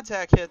serious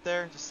contact hit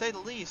there, to say the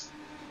least.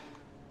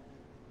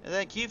 And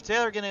then Keith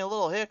Taylor getting a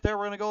little hit there.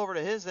 We're going to go over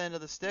to his end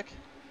of the stick.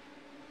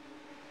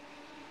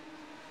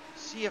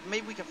 See if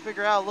maybe we can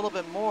figure out a little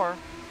bit more.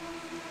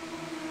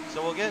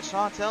 So we'll get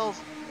Chantel's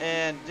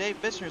and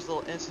Dave Bichner's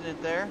little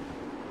incident there.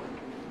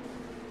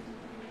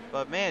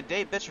 But man,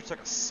 Dave Bichner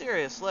took a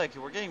serious lick.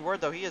 We're getting word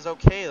though he is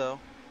okay though.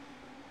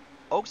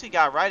 Oaksy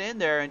got right in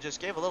there and just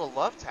gave a little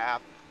love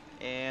tap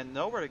and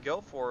nowhere to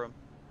go for him,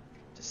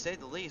 to say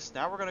the least.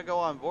 Now we're going to go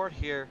on board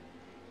here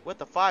with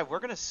the 5. We're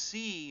going to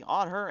see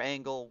on her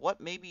angle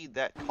what maybe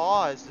that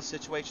caused the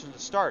situation to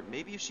start.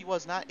 Maybe if she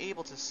was not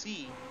able to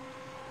see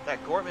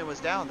that Gortman was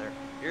down there.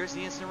 Here's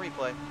the instant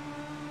replay.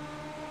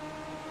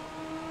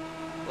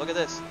 Look at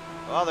this.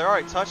 Oh, they're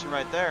already touching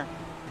right there.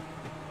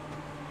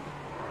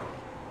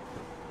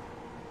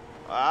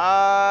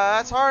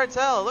 That's hard to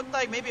tell. It looked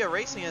like maybe a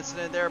racing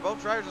incident there.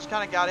 Both drivers just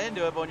kind of got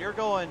into it, but when you're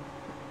going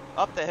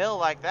up the hill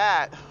like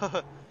that,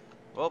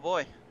 oh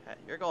boy,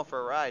 you're going for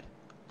a ride.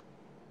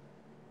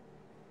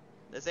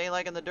 This ain't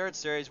like in the dirt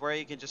series where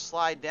you can just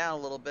slide down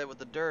a little bit with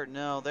the dirt.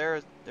 No,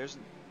 there's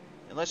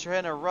unless you're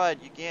hitting a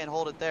rut, you can't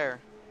hold it there.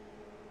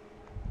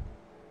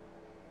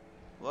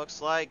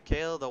 Looks like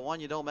Kayla, the one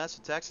you don't mess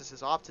with Texas,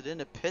 has opted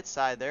into pit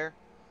side there.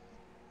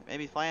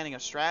 Maybe planning a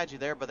strategy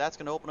there, but that's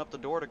going to open up the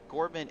door to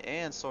Gordman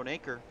and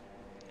Sloanaker,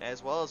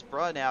 as well as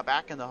Brugg now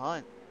back in the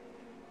hunt.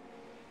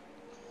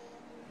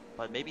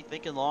 But maybe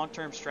thinking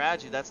long-term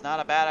strategy, that's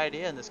not a bad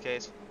idea in this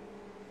case.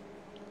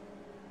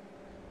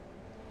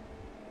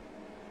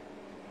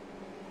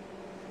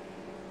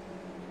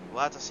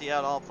 We'll have to see how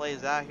it all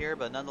plays out here,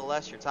 but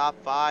nonetheless, your top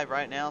 5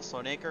 right now: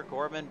 Sloanaker,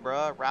 Gordman,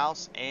 Brugg,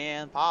 Rouse,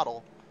 and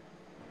Pottle.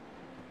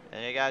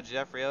 And you got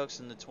Jeffrey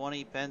Oaks in the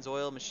 20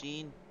 Pennzoil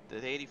machine,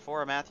 the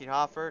 84 of Matthew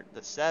Hoffert,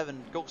 the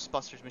 7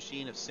 Ghostbusters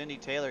machine of Cindy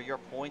Taylor, your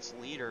points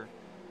leader.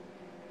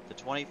 The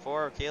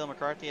 24 of Kayla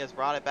McCarthy has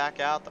brought it back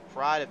out. The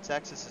Pride of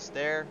Texas is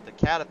there. The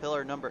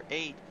Caterpillar number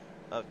 8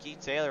 of Keith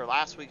Taylor,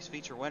 last week's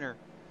feature winner.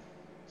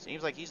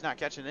 Seems like he's not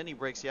catching any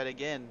breaks yet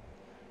again.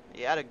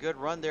 He had a good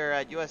run there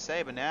at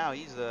USA, but now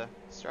he's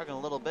struggling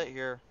a little bit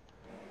here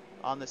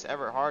on this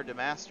ever hard to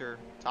master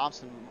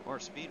Thompson or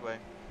Speedway.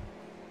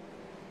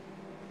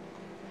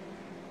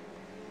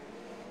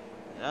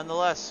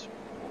 Nonetheless,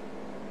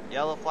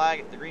 yellow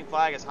flag, the green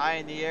flag is high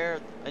in the air,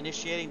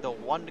 initiating the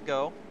 1 to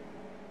go.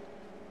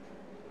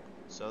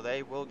 So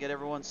they will get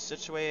everyone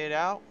situated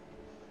out,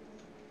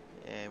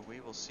 and we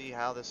will see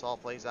how this all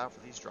plays out for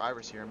these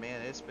drivers here. Man,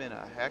 it's been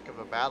a heck of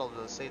a battle,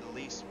 to say the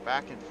least.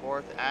 Back and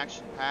forth,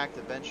 action-packed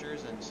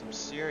adventures, and some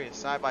serious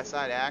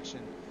side-by-side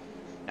action.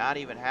 Not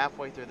even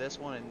halfway through this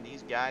one, and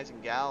these guys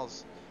and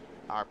gals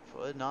are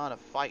putting on a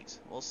fight.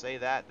 We'll say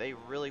that. They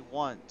really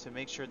want to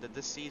make sure that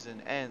this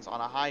season ends on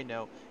a high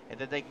note, and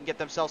that they can get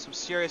themselves some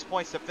serious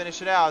points to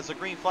finish it out as the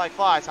green flag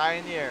flies high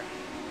in the air.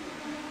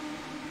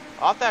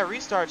 Off that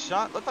restart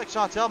shot, looked like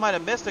Chantel might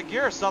have missed a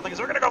gear or something, because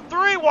we're going to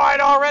go 3 wide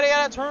already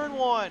out of turn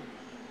 1.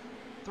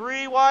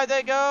 3 wide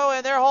they go,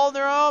 and they're holding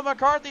their own.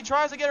 McCarthy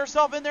tries to get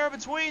herself in there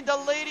between the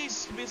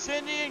ladies,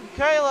 Cindy and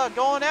Kayla,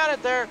 going at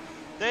it there.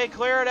 They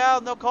clear it out,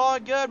 and they'll call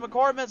it good.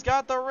 McCormick's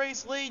got the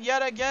race lead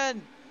yet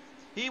again.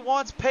 He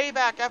wants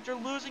payback after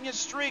losing his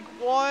streak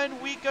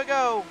 1 week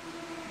ago.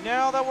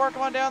 Now they'll work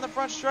him on down the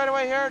front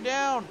straightaway here,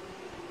 down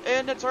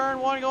into turn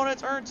 1, going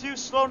into turn 2.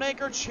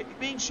 Sloanaker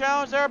being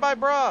challenged there by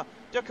Bruh.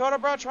 Dakota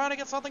Bruh trying to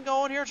get something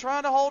going here,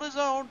 trying to hold his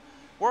own.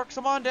 Works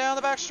him on down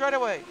the back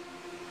straightaway.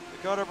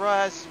 Dakota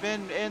Bruh has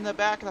been in the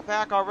back of the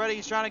pack already.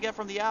 He's trying to get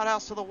from the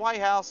outhouse to the White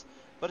House.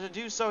 But to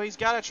do so, he's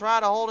got to try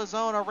to hold his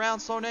own around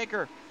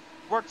Sloanaker.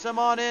 Works him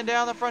on in,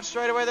 down the front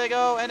straightaway they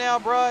go. And now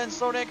Bruh and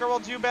Sloanaker will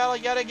do battle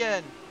yet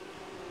again.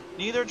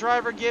 Neither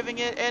driver giving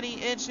it any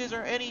inches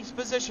or any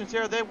positions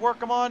here. They work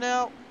them on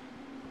out.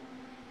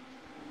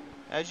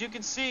 As you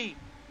can see,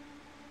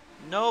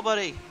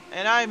 nobody,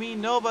 and I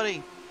mean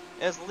nobody,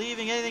 is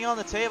leaving anything on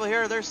the table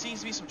here. There seems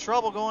to be some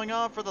trouble going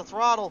on for the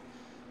throttle.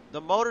 The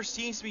motor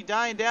seems to be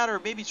dying down, or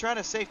maybe trying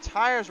to save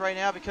tires right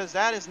now, because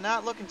that is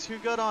not looking too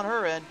good on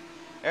her end.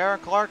 Aaron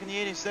Clark in the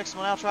 86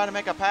 will now try to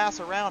make a pass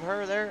around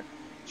her there,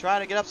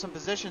 trying to get up some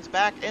positions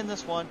back in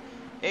this one.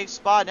 8th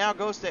spot now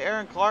goes to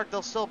Aaron Clark.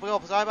 They'll still go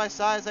side by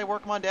side as they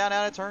work them on down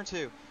out of turn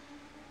 2.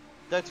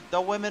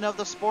 The women of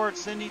the sport,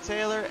 Cindy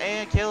Taylor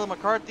and Kayla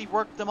McCarthy,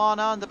 worked them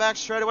on the back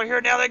straightaway here.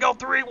 Now they go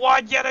 3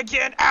 wide yet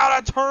again out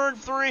of turn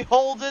 3.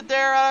 Holds it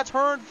there out of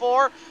turn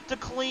 4 to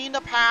clean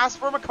the pass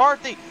for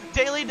McCarthy.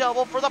 Daily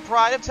double for the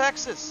Pride of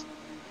Texas.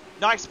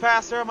 Nice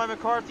pass there by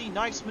McCarthy.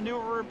 Nice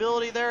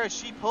maneuverability there as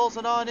she pulls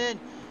it on in.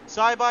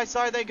 Side by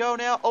side they go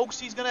now.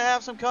 Oaksy's going to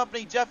have some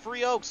company.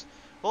 Jeffrey Oaks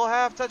will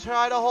have to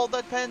try to hold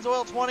that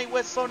Pennzoil 20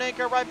 with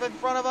Sloanaker right in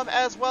front of him,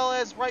 as well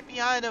as right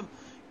behind him.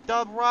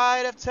 The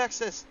Pride of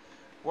Texas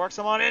works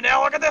him on in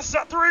now. Look at this,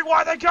 3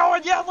 wide they go,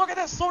 and yeah, look at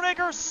this.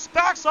 Sloanaker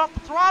backs off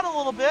the throttle a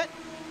little bit,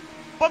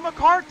 but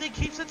McCarthy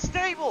keeps it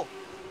stable.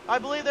 I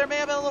believe there may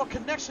have been a little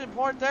connection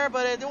point there,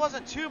 but it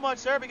wasn't too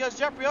much there because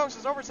Jeffrey Oaks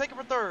is overtaken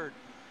for 3rd.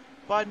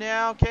 But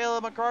now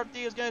Kayla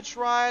McCarthy is going to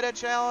try to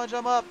challenge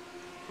him up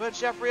with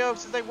Jeffrey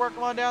Oaks as they work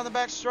him on down the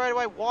back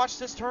straightaway. Watch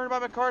this turn by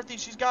McCarthy.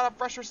 She's got a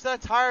fresher set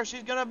of tires.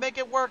 She's going to make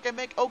it work and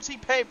make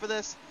Oaksy pay for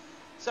this.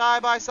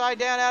 Side by side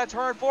down out of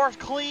turn 4.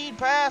 Clean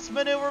pass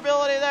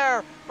maneuverability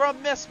there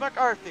from Miss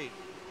McCarthy.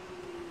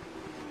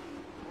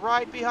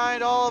 Right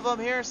behind all of them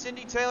here,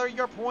 Cindy Taylor,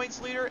 your points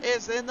leader,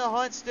 is in the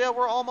hunt still.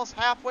 We're almost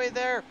halfway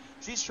there.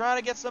 She's trying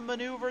to get some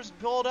maneuvers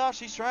pulled off.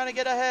 She's trying to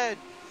get ahead.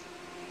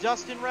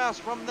 Justin Rouse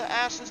from the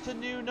Ashes to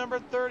New, number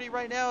 30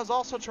 right now, is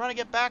also trying to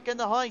get back in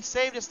the hunt. He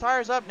saved his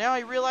tires up. Now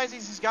he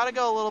realizes he's got to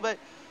go a little bit.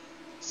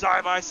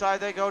 Side by side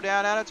they go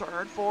down out of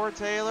turn 4.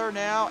 Taylor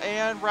now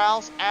and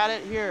Rouse at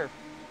it here.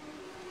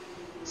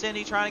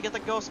 Cindy trying to get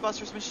the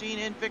Ghostbusters machine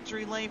in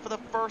victory lane for the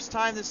first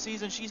time this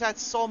season. She's had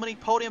so many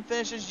podium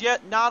finishes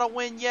yet, not a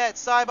win yet.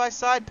 Side by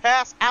side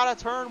pass out of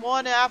turn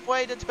 1,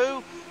 halfway to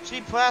 2.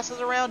 She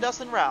passes around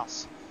Dustin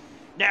Rouse.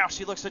 Now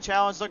she looks to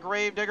challenge the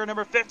Gravedigger,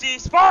 number 50.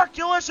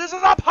 Sparkulicious is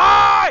up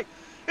high!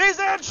 He's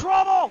in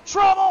trouble!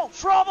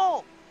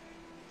 Trouble!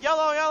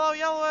 Yellow, yellow,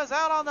 yellow is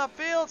out on the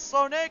field.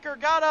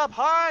 Sloanaker got up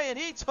high and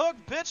he took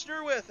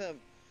Bitchner with him.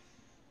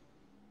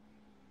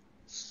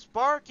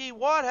 Sparky,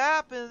 what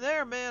happened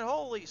there, man?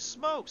 Holy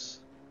smokes.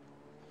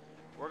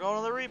 We're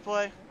going to the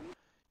replay.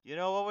 You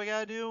know what we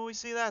got to do when we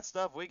see that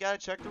stuff? We got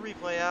to check the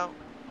replay out.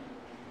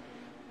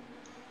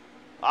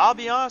 I'll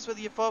be honest with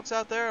you folks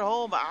out there at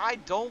home, I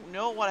don't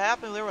know what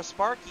happened there with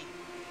Sparky.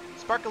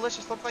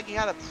 Sparkalicious looked like he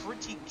had a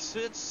pretty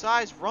good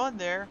sized run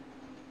there.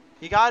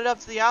 He got it up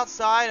to the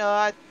outside.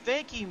 I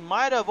think he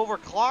might have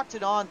overclocked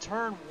it on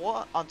turn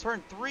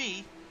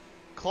 3.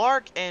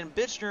 Clark and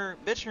Bitchner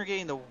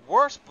getting the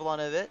worst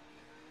blunt of it.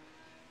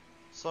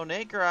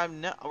 Sloanaker,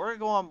 we're going to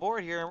go on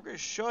board here and we're going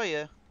to show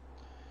you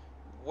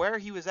where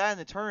he was at in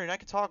the turn. And I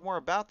can talk more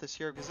about this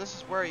here because this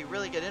is where you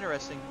really get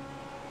interesting.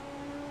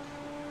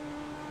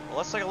 Well,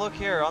 let's take a look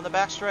here on the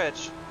back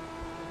stretch.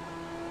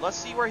 Let's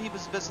see where he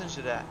was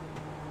positioned at.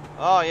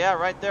 Oh yeah,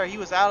 right there. He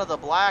was out of the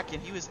black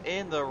and he was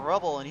in the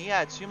rubble and he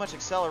had too much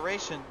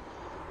acceleration.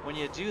 When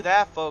you do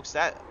that, folks,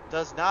 that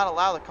does not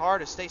allow the car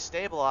to stay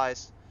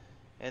stabilized.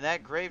 And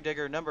that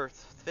Gravedigger number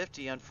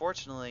 50,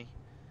 unfortunately,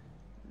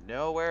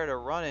 nowhere to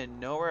run in,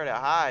 nowhere to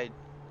hide.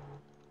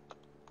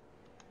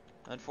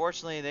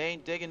 Unfortunately, they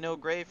ain't digging no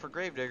grave for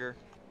Gravedigger.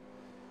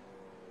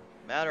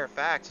 Matter of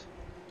fact,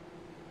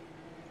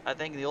 I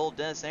think the old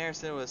Dennis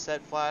Anderson was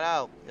said flat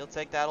out, he'll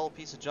take that old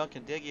piece of junk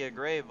and dig you a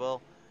grave.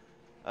 Well,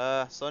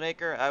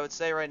 Sloanaker, I would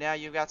say right now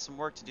you've got some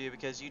work to do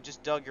because you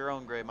just dug your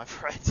own grave, my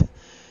friend.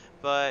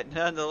 But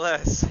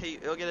nonetheless,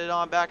 he'll get it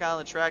on back on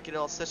the track, get it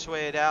all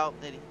situated out.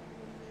 And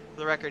for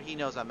the record, he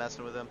knows I'm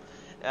messing with him.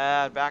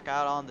 Back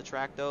out on the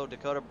track though,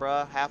 Dakota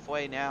Bruh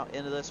halfway now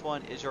into this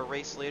one is your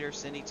race leader.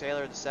 Cindy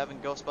Taylor, the 7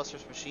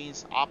 Ghostbusters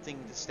machines, opting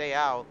to stay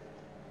out.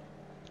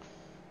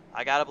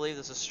 I gotta believe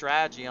there's a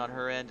strategy on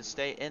her end to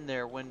stay in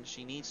there when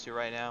she needs to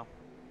right now.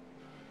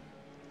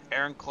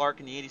 Aaron Clark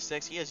in the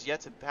 86. He has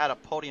yet to had a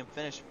podium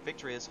finish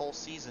victory this whole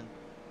season.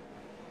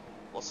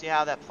 We'll see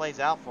how that plays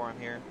out for him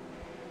here.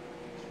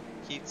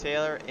 Keith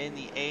Taylor in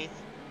the 8th.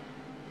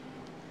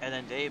 And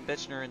then Dave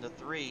Bitchner in the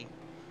 3.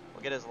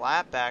 We'll get his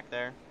lap back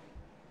there.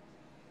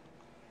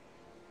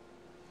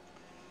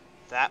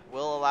 That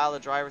will allow the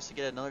drivers to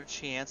get another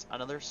chance,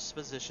 another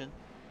position.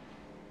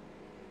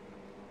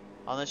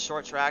 On this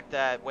short track,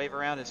 that wave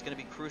around is going to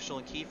be crucial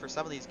and key for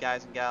some of these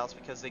guys and gals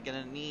because they're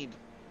going to need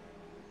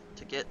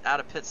to get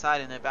out of pit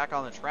side and then back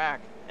on the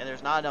track. And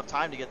there's not enough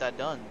time to get that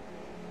done.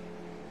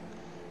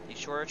 These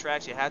shorter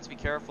tracks, you have to be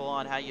careful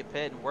on how you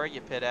pit and where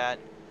you pit at,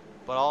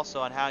 but also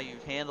on how you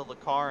handle the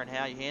car and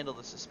how you handle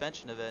the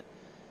suspension of it.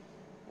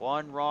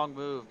 One wrong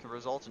move can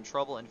result in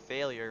trouble and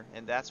failure,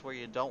 and that's where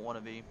you don't want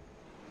to be.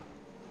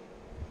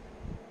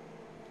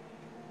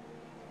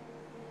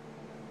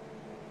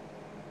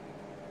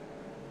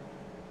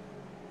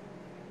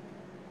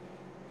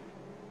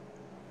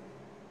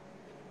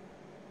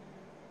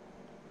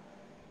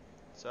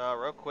 So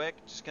real quick,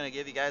 just going to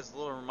give you guys a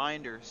little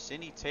reminder.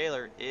 Cindy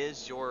Taylor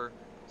is your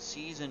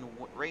she's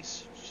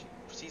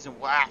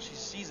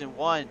season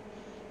 1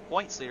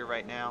 points leader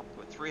right now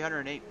with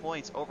 308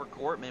 points over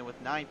Gortman with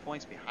 9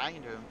 points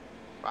behind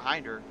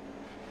her.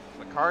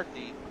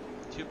 McCarthy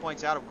 2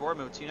 points out of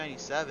Gortman with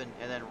 297,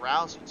 and then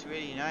Rouse with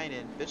 289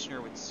 and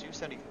Bitchner with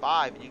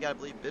 275. And you got to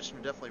believe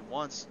Bitchner definitely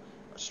wants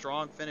a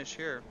strong finish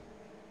here.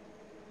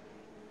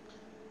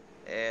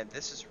 And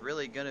this is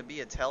really going to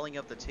be a telling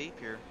of the tape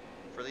here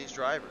for these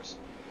drivers.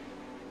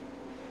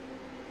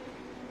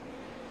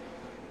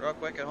 Real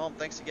quick at home,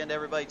 thanks again to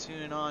everybody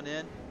tuning on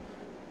in.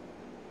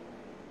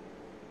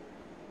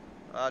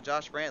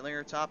 Josh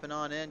Brantlinger topping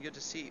on in. Good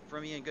to see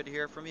from you and good to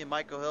hear from you.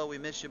 Michael Hill, we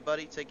miss you,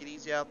 buddy. Take it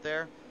easy out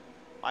there.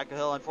 Michael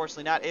Hill,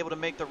 unfortunately not able to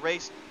make the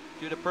race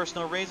due to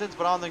personal reasons,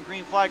 but on the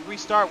green flag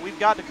restart, we've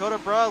got Dakota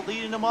Bruh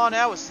leading them on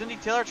out with Cindy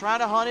Taylor trying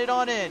to hunt it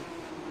on in.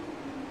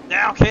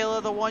 Now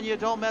Kayla, the one you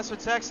don't mess with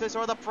Texas,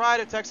 or the pride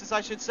of Texas,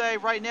 I should say,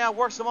 right now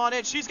works them on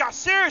in. She's got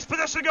serious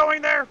position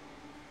going there.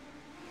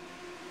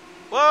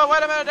 Whoa,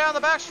 wait a minute, down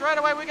the back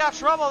straightaway, we got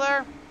trouble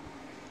there.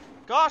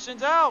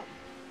 Caution's out.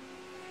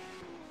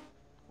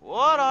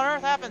 What on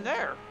earth happened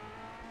there?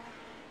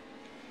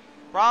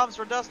 Problems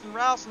for Dustin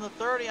Rouse in the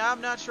 30.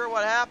 I'm not sure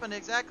what happened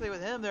exactly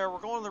with him there. We're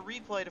going to the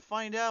replay to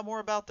find out more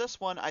about this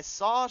one. I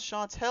saw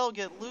Chantel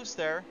get loose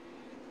there.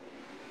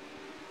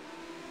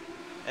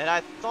 And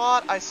I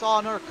thought I saw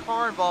another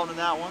car involved in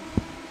that one.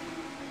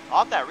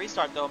 Off that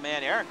restart though,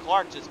 man, Aaron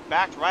Clark just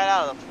backed right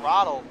out of the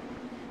throttle.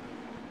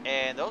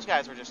 And those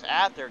guys were just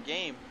at their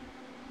game.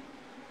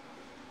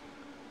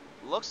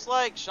 Looks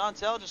like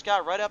Chantel just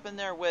got right up in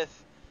there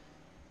with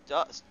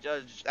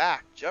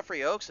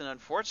Jeffrey Oaks, and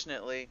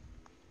unfortunately,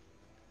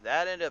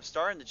 that ended up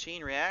starting the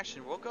chain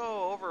reaction. We'll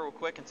go over real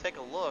quick and take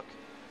a look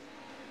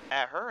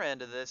at her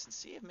end of this and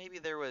see if maybe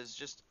there was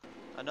just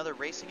another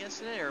racing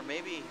incident, or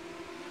maybe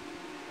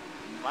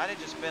it might have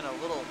just been a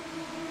little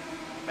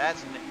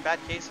bad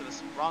case of a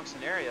wrong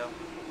scenario.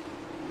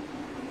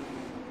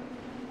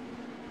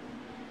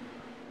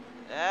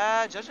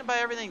 Judging by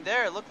everything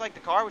there, it looked like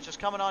the car was just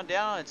coming on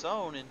down on its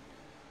own, and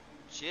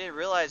she didn't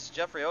realize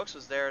Jeffrey Oaks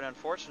was there, and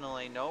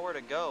unfortunately nowhere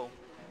to go.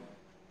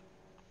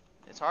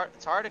 It's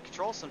hard to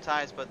control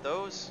sometimes, but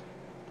those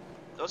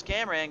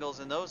camera angles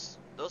and those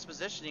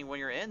positioning when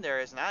you're in there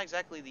is not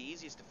exactly the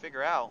easiest to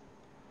figure out.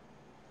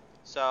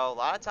 So a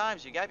lot of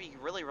times you gotta be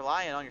really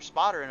reliant on your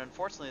spotter, and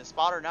unfortunately the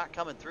spotter not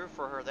coming through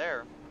for her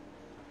there.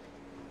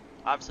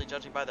 Obviously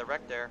judging by the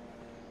wreck there.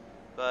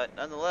 But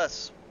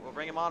nonetheless, we'll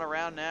bring him on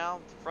around now.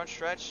 The front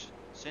stretch,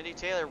 Cindy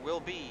Taylor will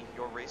be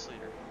your race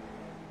leader.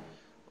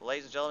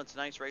 Ladies and gentlemen,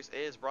 tonight's race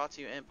is brought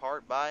to you in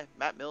part by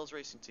Matt Mills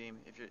Racing Team.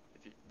 If you're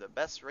the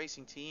best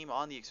racing team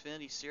on the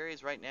Xfinity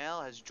Series right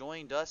now, has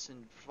joined us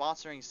in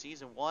sponsoring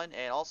Season 1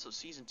 and also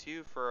Season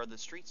 2 for the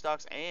Street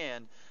Stocks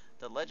and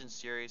the Legends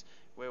Series.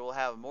 We will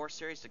have more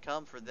series to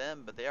come for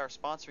them, but they are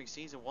sponsoring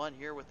Season 1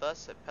 here with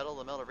us at Pedal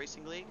La Melda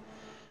Racing League.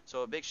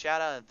 So a big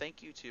shout out and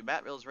thank you to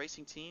Matt Mills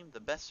Racing Team, the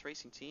best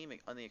racing team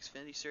on the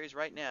Xfinity Series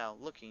right now,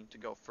 looking to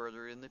go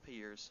further in the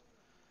years.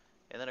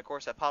 And then, of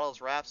course, at Pottlez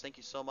Wrapz, thank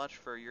you so much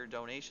for your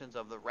donations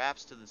of the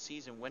wraps to the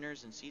season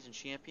winners and season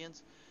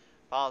champions.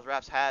 Pottlez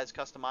Wrapz has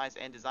customized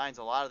and designs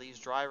a lot of these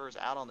drivers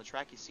out on the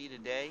track you see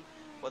today,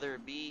 whether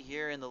it be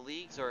here in the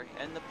leagues or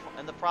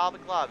in the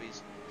public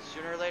lobbies.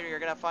 Sooner or later, you're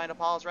going to find a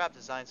Pottlez Wrapz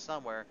design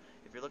somewhere.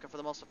 If you're looking for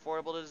the most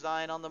affordable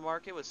design on the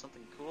market with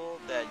something cool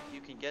that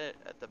you can get it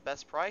at the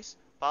best price,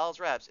 Pottlez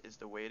Wrapz is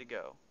the way to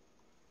go.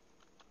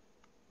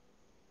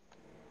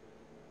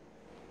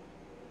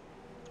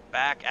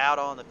 Back out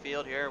on the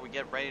field here, we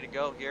get ready to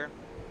go here.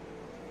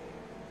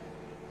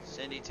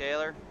 Cindy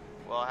Taylor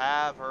will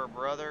have her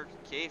brother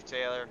Keith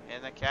Taylor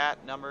in the cat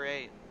number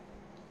 8.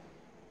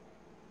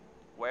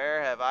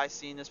 Where have I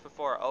seen this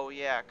before? Oh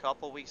yeah, a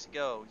couple weeks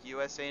ago,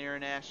 USA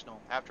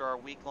International. After our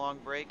week-long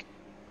break,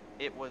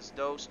 it was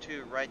those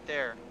two right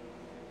there,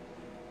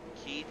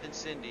 Keith and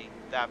Cindy,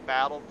 that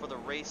battled for the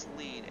race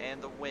lead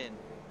and the win.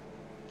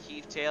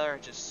 Keith Taylor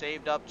just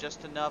saved up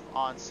just enough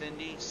on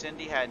Cindy.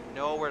 Cindy had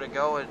nowhere to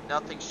go and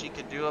nothing she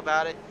could do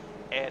about it,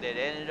 and it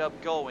ended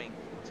up going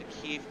to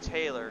Keith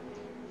Taylor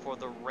for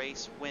the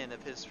race win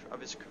of his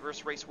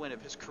first race win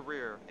of his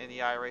career in the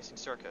iRacing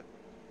circuit.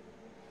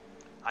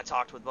 I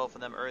talked with both of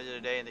them earlier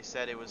today, and they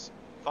said it was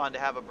fun to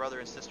have a brother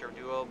and sister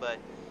duo, but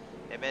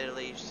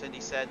admittedly,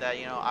 Cindy said that,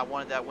 you know, I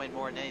wanted that win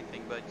more than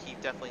anything, but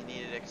Keith definitely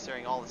needed it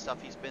considering all the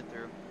stuff he's been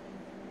through.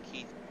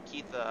 Keith,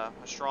 a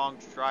strong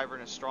driver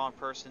and a strong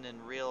person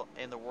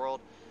in the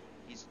world.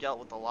 He's dealt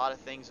with a lot of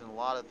things in a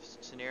lot of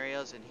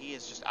scenarios, and he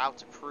is just out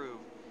to prove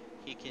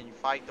he can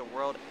fight the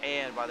world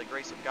and, by the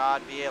grace of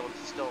God, be able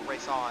to still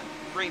race on.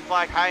 Green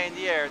flag high in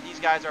the air. These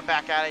guys are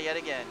back at it yet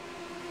again.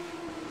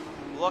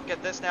 Look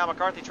at this now.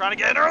 McCarthy trying to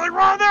get an early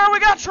run there. We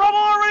got trouble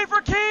already for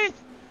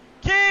Keith.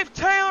 Keith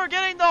Taylor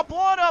getting the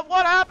blood of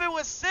what happened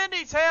with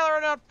Cindy Taylor,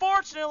 and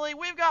unfortunately,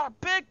 we've got a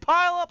big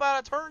pile up out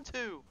of turn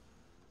 2.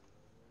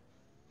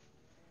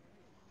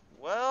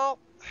 Well,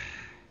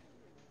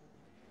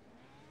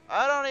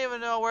 I don't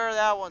even know where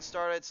that one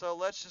started, so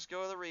let's just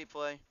go to the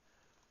replay.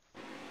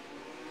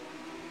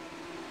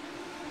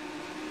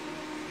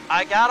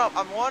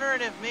 I'm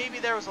wondering if maybe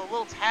there was a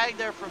little tag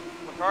there from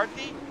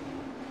McCarthy.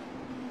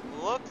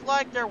 Looked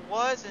like there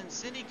was, and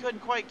Cindy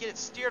couldn't quite get it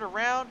steered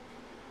around.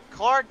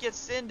 Clark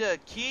gets into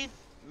Keith.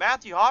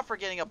 Matthew Hoffert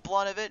getting a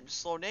blunt of it.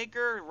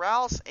 Slonaker,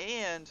 Rouse,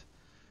 and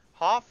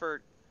Hoffert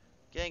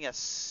getting a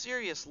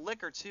serious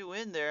lick or two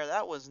in there.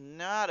 That was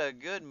not a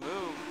good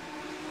move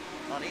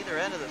on either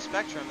end of the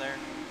spectrum there.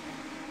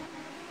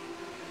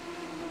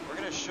 We're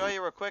going to show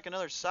you real quick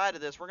another side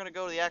of this. We're going to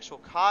go to the actual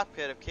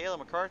cockpit of Kayla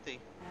McCarthy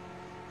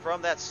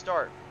from that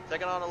start.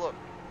 Taking on a look.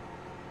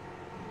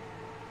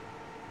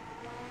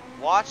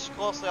 Watch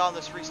closely on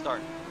this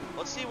restart.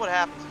 Let's see what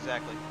happens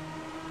exactly.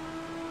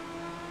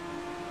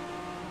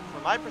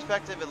 From my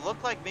perspective, it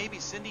looked like maybe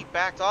Cindy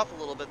backed off a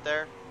little bit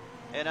there.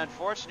 And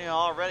unfortunately,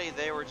 already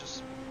they were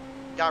just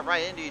got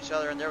right into each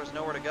other and there was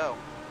nowhere to go.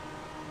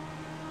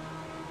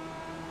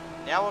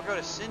 Now we'll go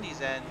to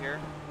Cindy's end here,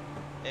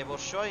 and we'll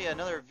show you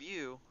another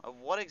view of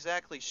what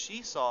exactly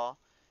she saw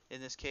in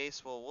this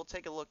case. Well, we'll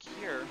take a look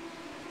here.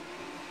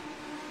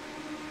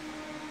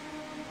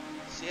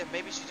 See if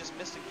maybe she just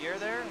missed a gear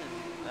there. And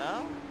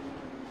no?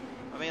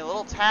 I mean, a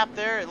little tap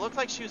there. It looked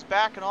like she was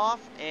backing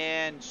off,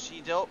 and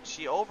she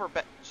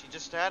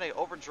just had to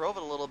overdrove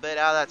it a little bit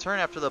out of that turn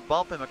after the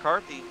bump in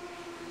McCarthy.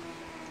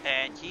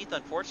 And Keith,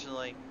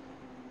 unfortunately,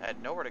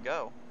 had nowhere to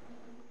go.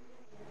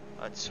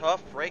 A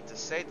tough break, to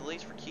say the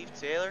least, for Keith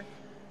Taylor.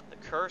 The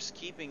curse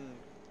keeping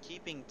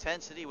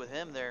intensity with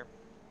him there.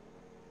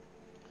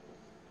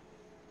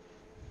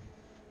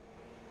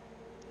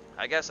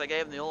 I guess I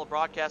gave him the old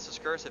broadcaster's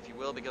curse, if you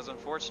will, because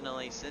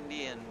unfortunately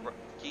Cindy and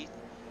Keith,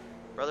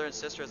 brother and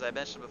sister, as I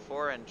mentioned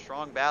before, and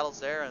strong battles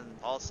there, and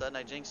all of a sudden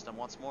I jinxed them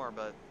once more.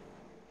 But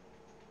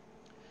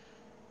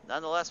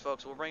nonetheless,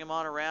 folks, we'll bring him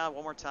on around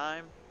one more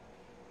time.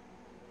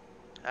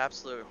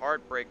 Absolute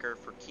heartbreaker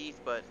for Keith,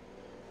 but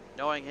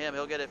knowing him,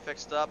 he'll get it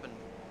fixed up and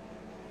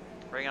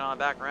bring it on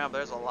back around. But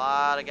there's a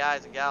lot of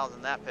guys and gals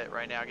in that pit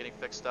right now getting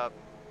fixed up.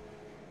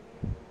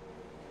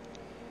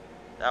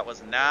 That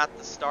was not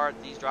the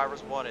start these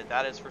drivers wanted,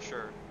 that is for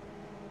sure.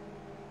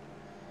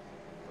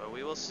 But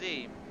we will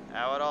see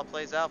how it all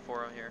plays out for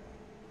them here.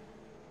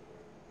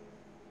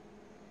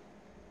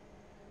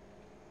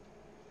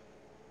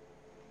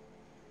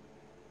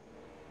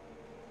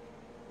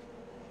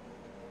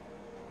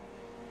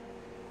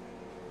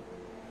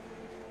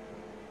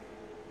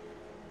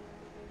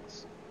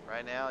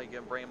 Right now, you're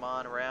going to bring him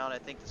on around. I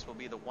think this will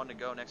be the one to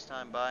go next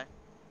time by.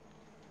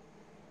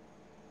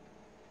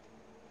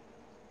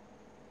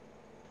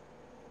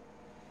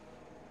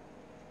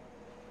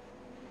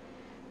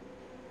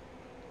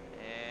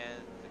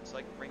 And looks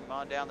like bring him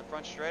on down the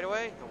front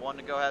straightaway. The one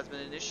to go has been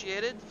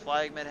initiated. The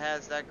flagman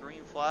has that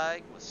green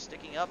flag, was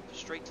sticking up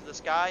straight to the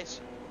skies,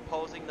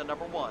 posing the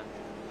number 1,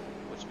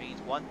 which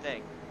means one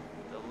thing.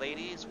 The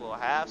ladies will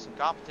have some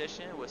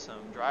competition with some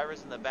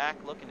drivers in the back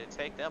looking to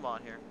take them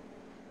on here.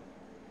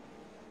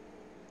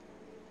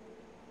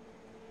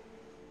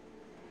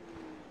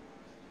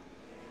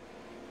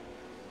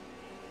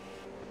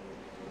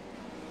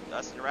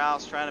 Dustin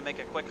Rouse trying to make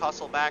a quick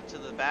hustle back to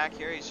the back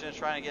here. He's just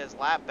trying to get his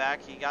lap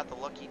back. He got the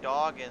lucky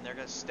dog, and they're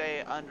going to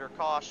stay under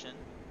caution.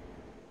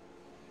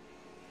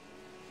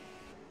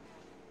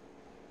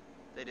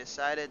 They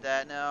decided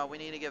that, no, we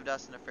need to give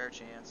Dustin a fair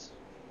chance.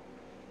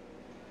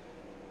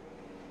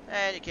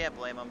 And you can't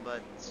blame him,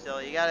 but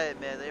still, you got to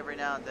admit, every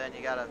now and then,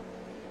 you got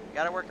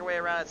to work your way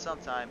around it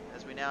sometime,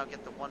 as we now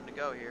get the one to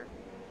go here.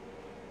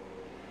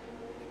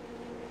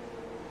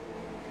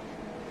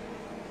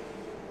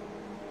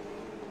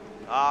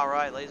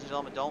 Alright, ladies and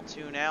gentlemen, don't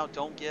tune out.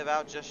 Don't give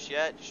out just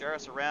yet. Share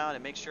us around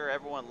and make sure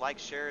everyone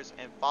likes, shares,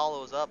 and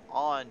follows up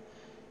on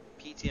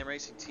PTM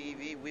Racing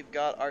TV. We've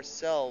got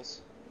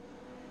ourselves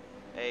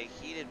a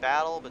heated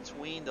battle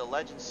between the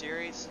Legend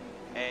Series,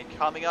 and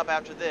coming up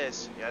after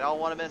this, you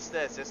don't want to miss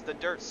this. It's the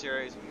Dirt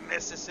Series.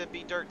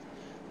 Mississippi Dirt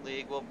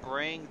League will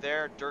bring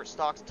their dirt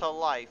stocks to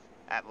life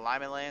at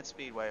Lyman Land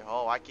Speedway.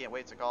 Oh, I can't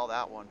wait to call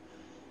that one.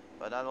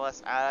 But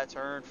nonetheless, out of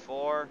turn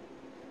 4.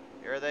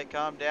 Here they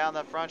come down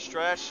the front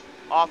stretch.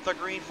 Off the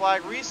green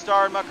flag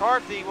restart.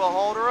 McCarthy will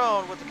hold her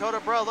own with Dakota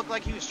Bro. Looked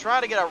like he was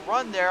trying to get a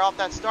run there off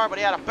that start, but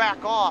he had to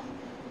back off.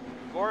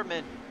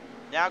 Gordman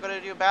now going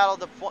to do battle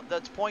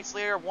the points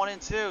leader 1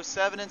 and 2,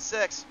 7 and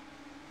 6.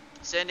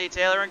 Cindy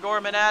Taylor and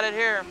Gordman at it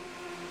here.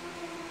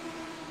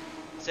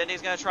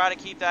 Cindy's going to try to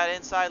keep that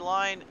inside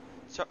line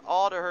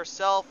all to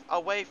herself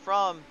away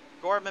from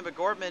Gordman, but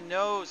Gordman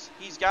knows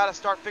he's got to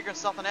start figuring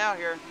something out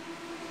here.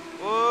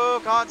 Ooh,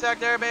 contact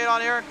there made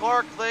on Aaron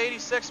Clark. The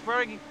 86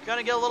 going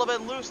to get a little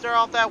bit loose there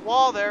off that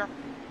wall there.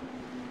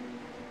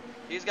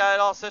 He's got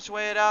it all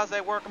situated out as they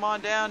work him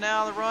on down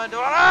now the run.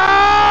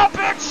 Oh,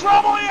 big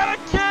trouble yet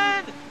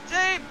again!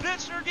 Dave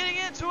Bitchner getting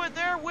into it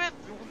there with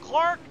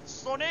Clark,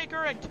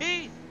 Slonaker, and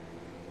Keith.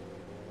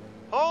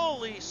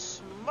 Holy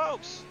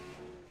smokes.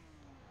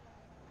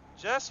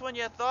 Just when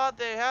you thought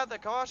they had the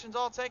cautions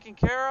all taken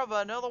care of,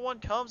 another one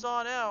comes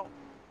on out.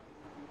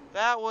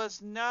 That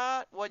was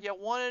not what you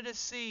wanted to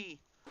see.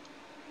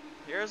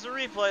 Here's the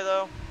replay,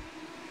 though.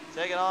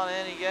 Take it on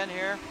in again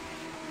here.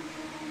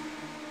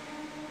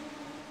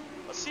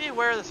 Let's see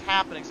where this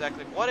happened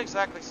exactly. What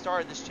exactly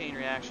started this chain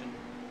reaction?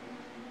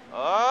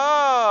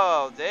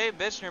 Oh, Dave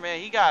Bitchner, man,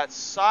 he got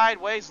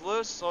sideways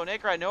loose. So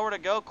Nicker had nowhere to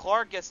go.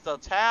 Clark gets the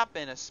tap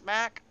and a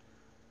smack.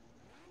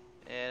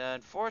 And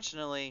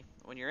unfortunately,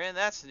 when you're in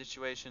that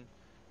situation,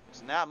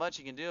 there's not much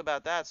you can do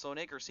about that. So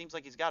Nicker seems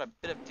like he's got a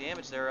bit of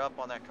damage there up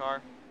on that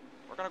car.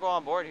 We're going to go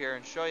on board here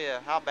and show you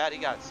how bad he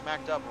got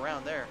smacked up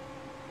around there.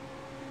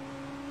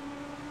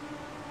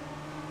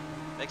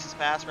 Makes his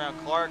pass around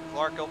Clark.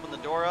 Clark opened the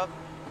door up.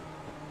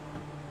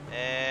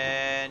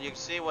 And you can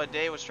see what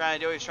Dave was trying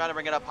to do. He's trying to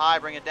bring it up high,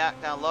 bring it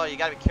down low. You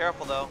got to be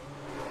careful, though.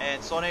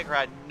 And Slonaker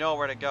had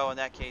nowhere to go in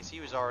that case.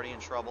 He was already in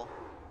trouble.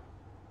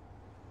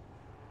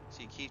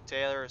 See Keith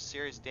Taylor,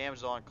 serious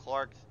damage on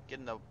Clark.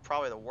 Getting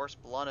probably the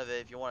worst blunt of it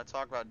if you want to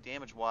talk about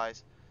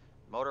damage-wise.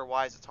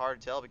 Motor-wise, it's hard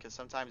to tell because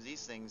sometimes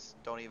these things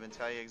don't even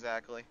tell you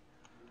exactly.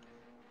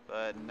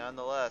 But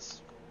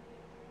nonetheless,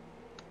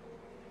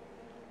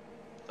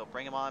 they'll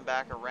bring him on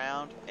back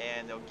around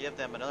and they'll give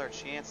them another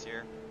chance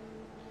here.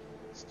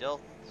 Still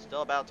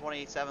about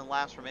 27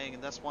 laps remaining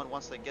in this one.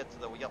 Once they get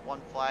to we got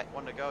one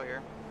to go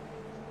here.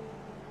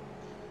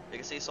 You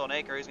can see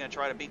Slonaker, he's going to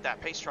try to beat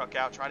that pace truck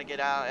out, trying to get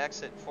out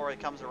exit before he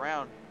comes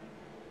around.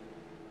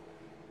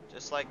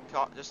 Just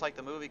like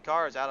the movie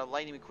Cars, out of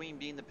Lightning McQueen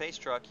being the pace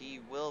truck, he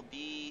will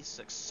be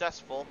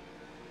successful,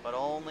 but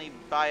only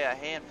by a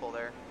handful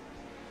there.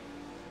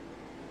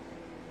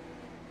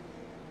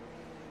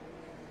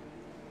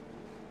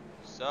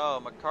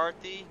 So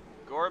McCarthy,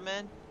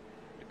 Gorman,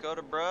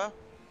 Dakota Bruh,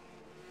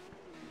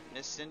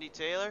 Miss Cindy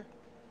Taylor,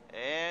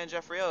 and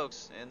Jeffrey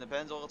Oaks in the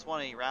Pennzoil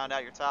 20 round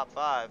out your top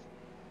 5.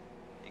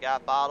 You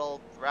got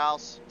Pottlez,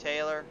 Wrapz,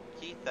 Taylor,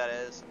 Keith, that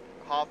is,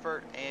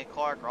 Hoffert, and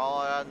Clark are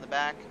all out in the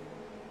back.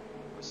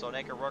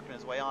 Slonaker working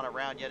his way on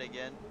around yet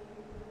again.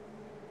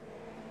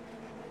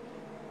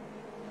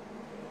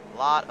 A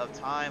lot of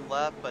time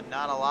left, but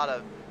not a lot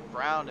of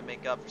ground to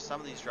make up for some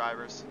of these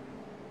drivers.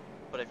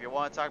 But if you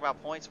want to talk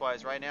about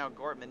points-wise, right now,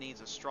 Gortman needs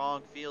a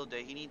strong field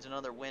day. He needs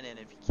another win in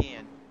if he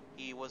can.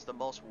 He was the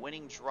most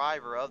winning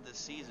driver of the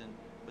season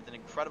with an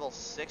incredible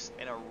 6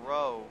 in a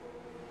row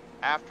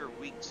after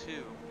week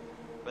 2.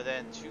 But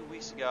then 2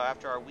 weeks ago,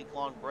 after our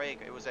week-long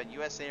break, it was at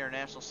USA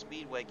International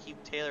Speedway.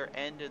 Keith Taylor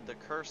ended the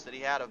curse that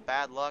he had of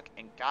bad luck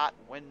and got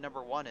win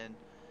number 1 in.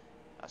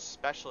 A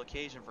special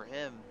occasion for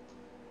him.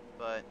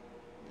 But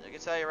I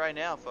can tell you right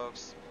now,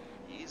 folks,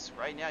 he's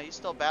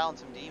still battling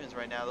some demons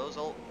right now.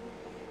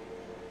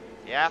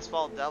 The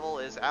Asphalt Devil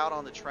is out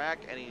on the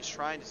track and he's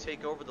trying to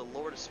take over the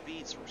Lord of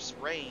Speed's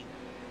reign.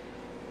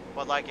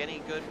 But like any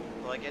good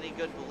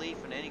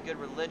belief and any good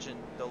religion,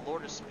 the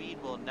Lord of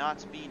Speed will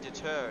not be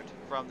deterred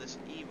from this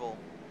evil.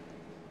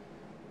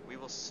 We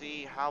will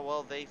see how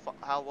well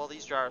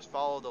these drivers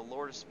follow the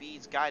Lord of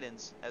Speed's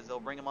guidance as they'll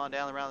bring them on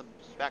down around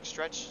the back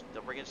stretch.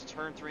 They'll bring it to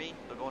turn 3.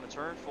 They'll go into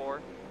turn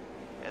 4,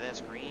 and then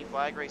it's green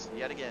flag racing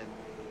yet again.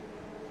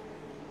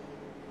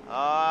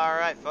 All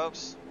right,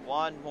 folks.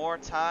 One more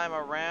time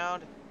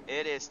around.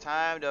 It is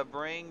time to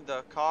bring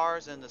the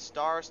cars and the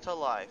stars to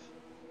life.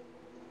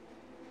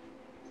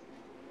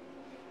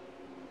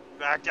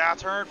 Back down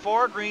turn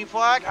 4, green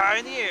flag, high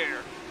in the air.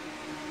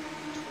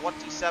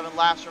 27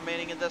 laps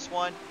remaining in this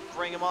one.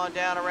 Bring them on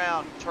down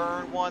around.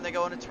 Turn 1, they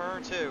go into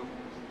turn 2.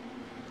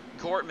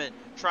 Gortman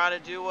trying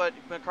to do what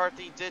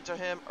McCarthy did to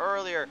him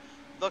earlier.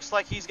 Looks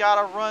like he's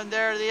got a run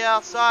there to the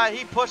outside.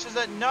 He pushes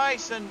it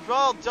nice and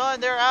well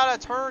done there out of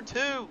turn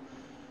 2.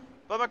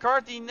 But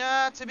McCarthy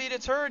not to be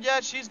deterred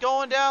yet. She's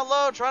going down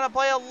low, trying to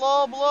play a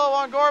low blow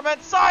on Gorman.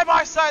 Side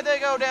by side they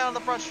go down the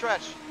front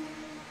stretch.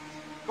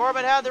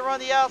 Gorman had to run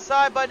the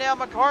outside, but now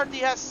McCarthy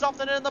has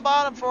something in the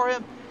bottom for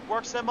him.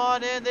 Works them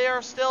on in. They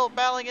are still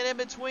battling it in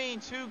between.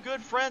 Two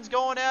good friends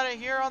going at it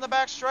here on the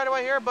back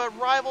straightaway here, but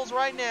rivals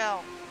right now.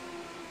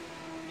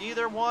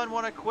 Neither one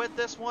want to quit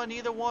this one.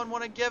 Neither one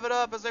want to give it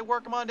up as they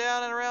work them on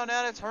down and around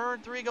out of turn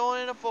 3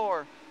 going into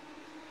 4.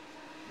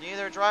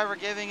 Neither driver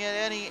giving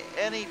it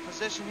any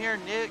position here.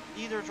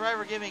 Neither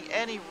driver giving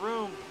any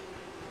room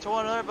to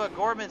one another, but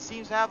Gorman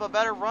seems to have a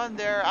better run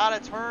there out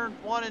of turn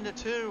 1 into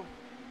 2.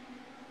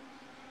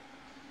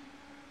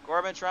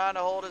 Gorman trying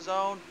to hold his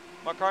own.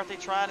 McCarthy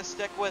trying to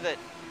stick with it.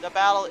 The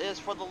battle is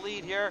for the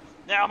lead here.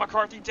 Now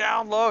McCarthy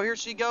down low. Here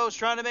she goes,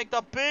 trying to make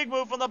the big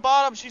move from the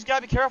bottom. She's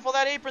got to be careful of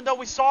that apron, though.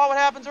 We saw what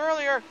happens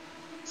earlier.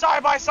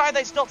 Side by side,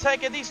 they still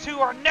take it. These two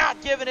are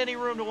not giving any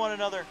room to one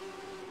another.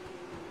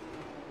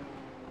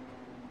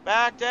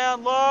 Back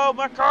down low,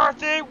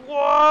 McCarthy.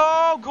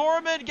 Whoa,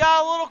 Gorman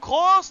got a little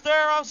close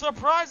there. I'm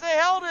surprised they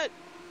held it.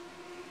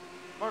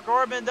 Mark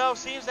Gorman, though,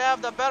 seems to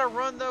have the better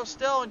run, though,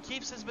 still, and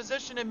keeps his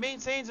position and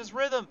maintains his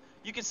rhythm.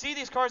 You can see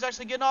these cars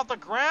actually getting off the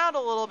ground a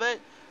little bit.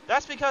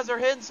 That's because they're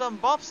hitting some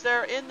bumps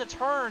there in the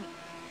turn.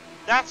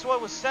 That's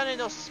what was sending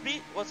those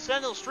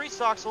street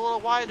stocks a little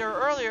wider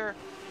earlier.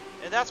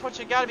 And that's what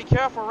you got to be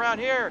careful around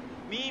here.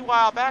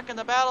 Meanwhile, back in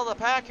the battle of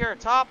the pack here,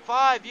 top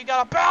 5. You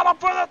got a battle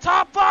for the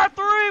top 5,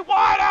 3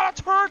 wide out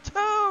of turn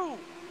 2.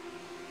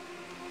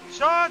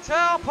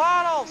 Chantel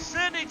Pottlez,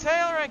 Cindy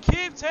Taylor, and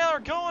Keith Taylor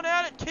going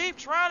at it. Keith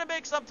trying to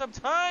make some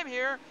time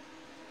here.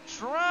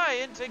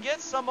 Trying to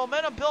get some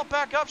momentum built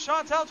back up.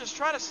 Chantel just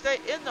trying to stay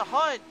in the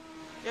hunt,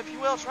 if you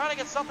will. Trying to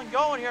get something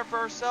going here for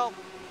herself.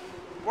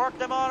 Work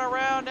them on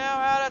around now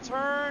out of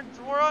turn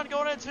 1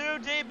 going into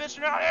Dave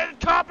Bitcher now in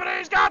company.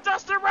 He's got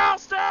Dustin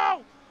Rowse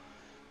too.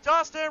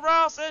 Dustin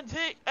Rowse and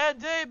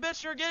Dave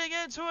Bitcher getting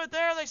into it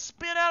there. They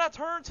spin out of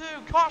turn 2.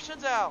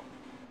 Caution's out.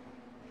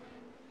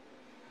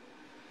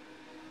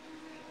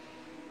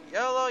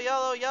 Yellow,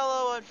 yellow,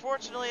 yellow,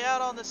 unfortunately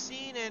out on the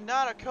scene, and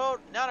not a code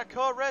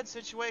red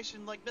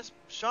situation like Miss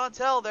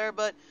Chantel there,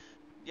 but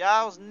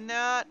yeah, it was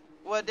not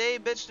what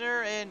Dave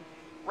Bitchner and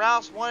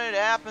Rowse wanted to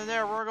happen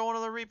there. We're going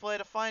to the replay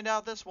to find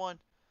out this one.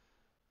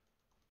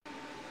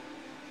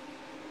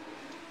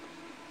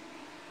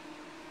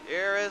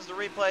 Here is the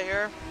replay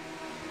here.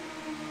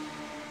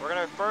 We're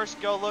going to first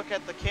go look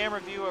at the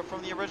camera view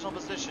from the original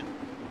position.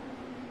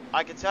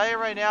 I can tell you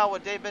right now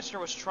what Dave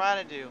Bitchner was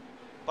trying to do.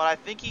 But I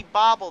think he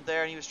bobbled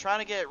there, and he was trying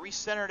to get it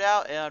recentered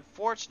out, and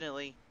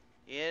unfortunately,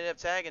 he ended up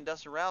tagging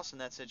Dustin Rowse in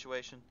that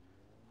situation.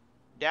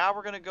 Now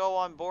we're going to go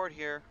on board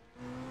here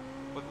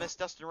with Miss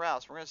Dustin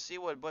Rowse. We're going to see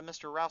what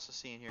Mr. Rowse is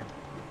seeing here.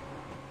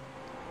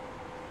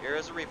 Here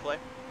is a replay.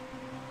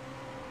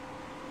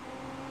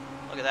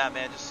 Look at that,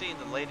 man. Just seeing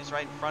the ladies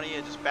right in front of you,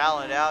 just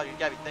battling it out. You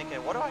got to be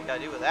thinking, what do I got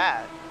to do with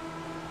that?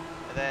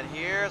 And then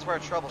here's where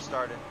trouble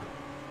started.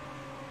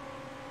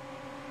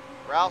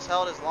 Rowse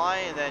held his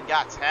line and then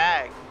got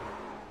tagged.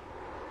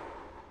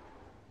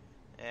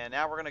 And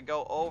now we're going to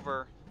go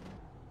over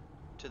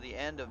to the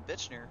end of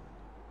Bitchner.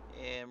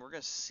 And we're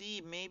going to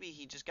see maybe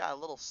he just got a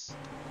little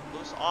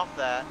loose off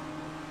that.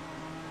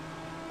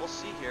 We'll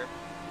see here.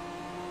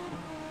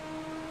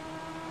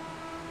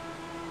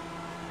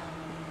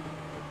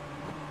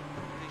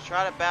 He's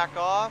trying to back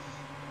off.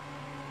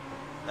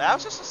 That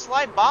was just a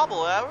slight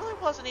bobble. That really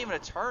wasn't even a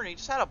turn. He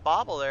just had a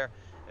bobble there.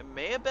 It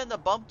may have been the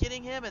bump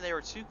getting him and they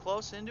were too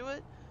close into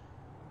it.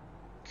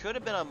 Could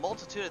have been a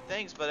multitude of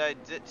things, but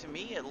to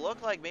me, it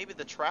looked like maybe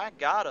the track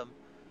got him.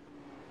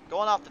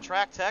 Going off the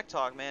track tech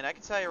talk, man, I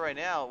can tell you right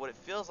now, what it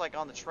feels like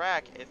on the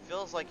track, it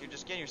feels like you're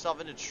just getting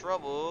yourself into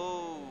trouble.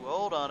 Oh,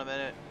 hold on a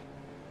minute.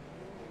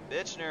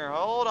 Bitchner,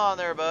 hold on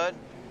there, bud.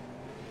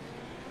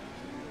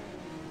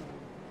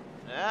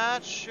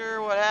 Not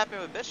sure what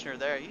happened with Bitchner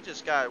there. He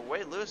just got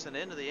way loose and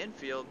into the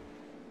infield.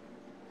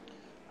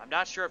 I'm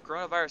not sure if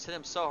coronavirus hit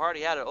him so hard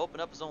he had to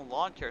open up his own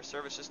lawn care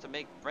service just to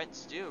make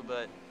rents due,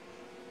 but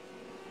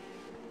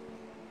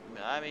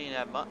I mean,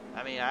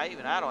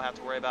 I don't have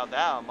to worry about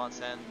that on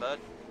month's end, but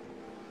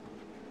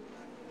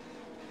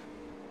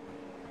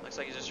looks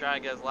like he's just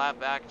trying to get his lap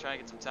back, trying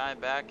to get some time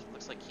back.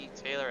 Looks like Keith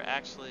Taylor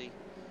actually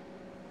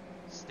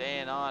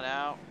staying on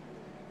out.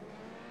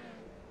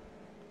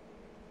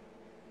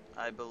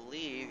 I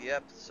believe,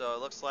 yep. So it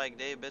looks like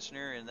Dave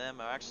Bitchner and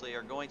them are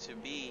going to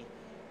be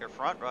your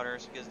front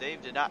runners because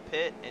Dave did not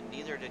pit and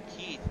neither did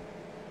Keith,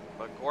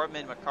 but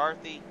Gorman,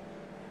 McCarthy,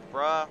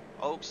 Bruh,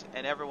 Oaks,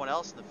 and everyone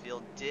else in the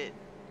field did.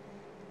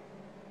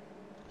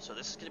 So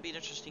this is going to be an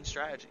interesting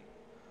strategy.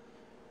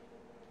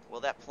 Will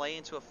that play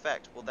into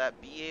effect? Will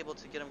that be able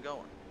to get him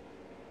going?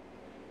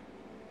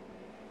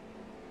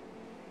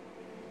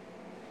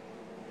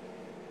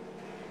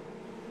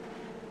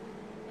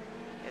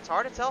 It's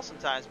hard to tell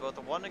sometimes, but with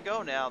the one to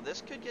go now,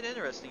 this could get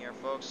interesting here,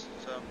 folks.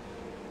 So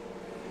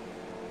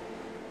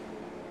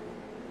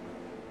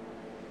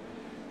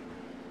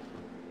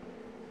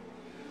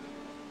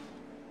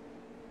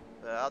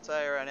but I'll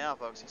tell you right now,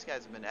 folks, these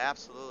guys have been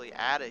absolutely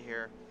at it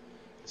here.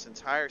 This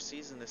entire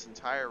season, this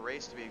entire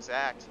race to be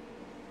exact.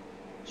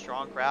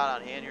 Strong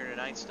crowd on hand here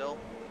tonight still.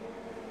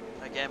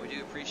 Again, we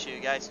do appreciate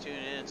you guys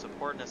tuning in and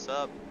supporting us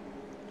up.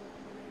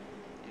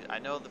 I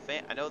know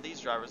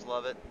these drivers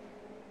love it.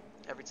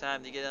 Every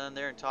time they get on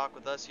there and talk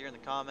with us here in the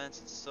comments,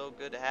 it's so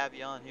good to have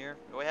you on here.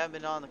 We haven't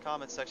been on the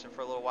comments section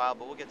for a little while,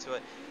 but we'll get to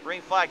it.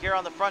 Green flag here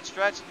on the front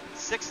stretch.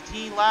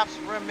 16 laps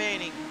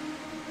remaining.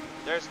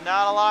 There's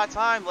not a lot of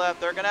time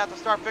left. They're going to have to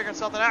start figuring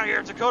something out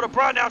here. Dakota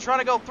Brutt now trying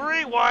to go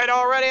 3 wide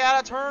already out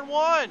of turn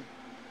 1.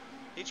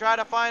 He tried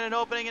to find an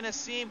opening in his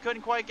seam,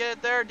 couldn't quite get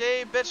it there.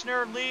 Dave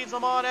Bitchner leads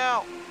him on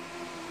out.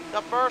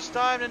 The first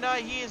time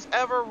tonight he's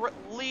ever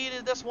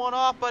leaded this one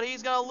off, but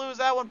he's going to lose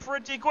that one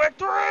pretty quick.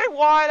 3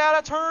 wide out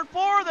of turn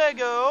 4 they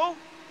go.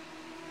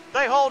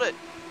 They hold it,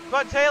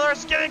 but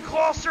Taylor's getting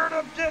closer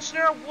to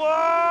Bitchner.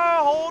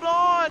 Whoa, hold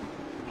on.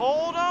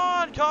 Hold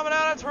on, coming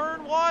out of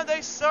turn 1.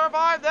 They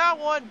survived that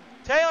one.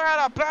 Taylor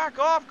had to back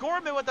off.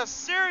 Gordman with a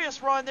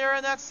serious run there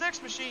in that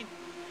 6 machine.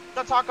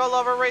 The Taco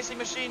Lover Racing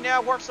machine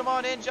now works him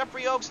on in.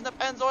 Jeffrey Oaks in the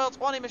Pennzoil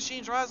 20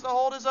 machine tries to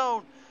hold his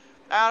own.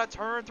 Out of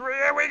turn 3,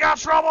 and we got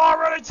trouble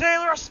already.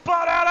 Taylor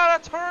spun out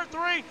of turn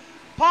 3.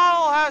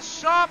 Paul has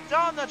shopped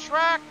on the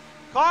track.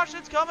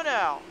 Caution's coming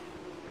out.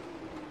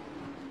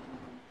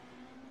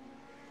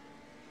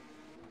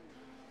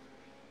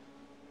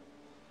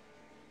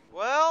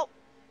 Well,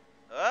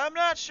 I'm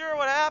not sure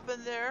what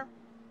happened there.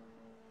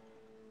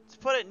 To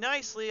put it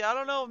nicely, I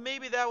don't know if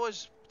maybe that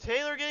was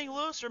Taylor getting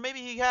loose or maybe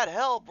he had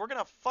help. We're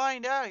going to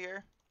find out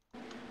here.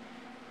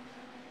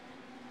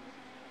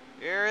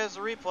 Here is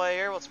the replay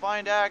here. Let's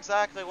find out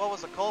exactly what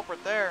was the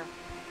culprit there.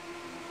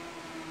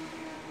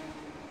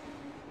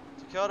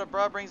 Dakota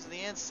Brutt brings to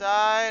the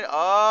inside.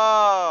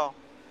 Oh.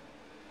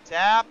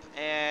 Tap,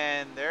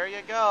 and there you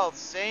go.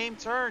 Same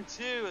turn,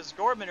 too, as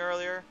Gordman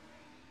earlier.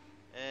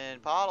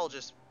 And Pottle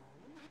just,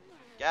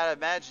 gotta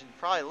imagine,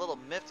 probably a little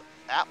miffed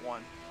at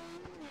one.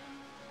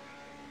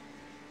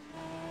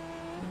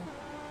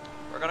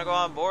 We're gonna go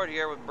on board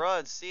here with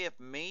Brutt, see if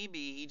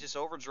maybe he just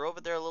overdrove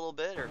it there a little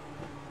bit, or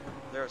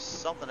there's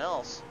something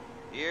else.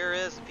 Here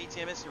is the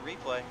PTM instant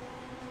replay.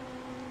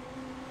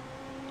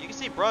 You can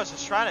see Brutt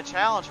just trying to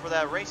challenge for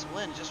that race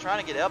win, just trying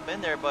to get up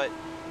in there, but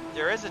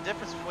there is a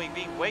difference between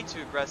being way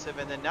too aggressive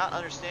and then not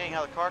understanding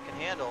how the car can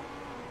handle.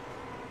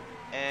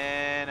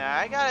 And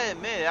I gotta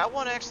admit, that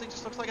one actually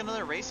just looks like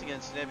another racing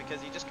incident because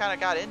he just kind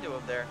of got into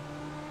him there.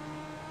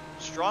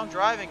 Strong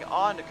driving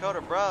on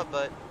Dakota Brutt,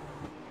 but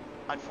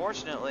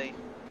unfortunately,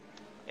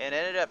 it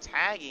ended up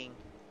tagging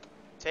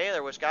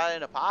Taylor, which got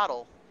into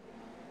Pottle.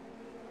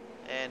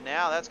 And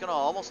now that's going to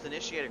almost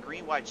initiate a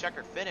green-white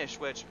checkered finish,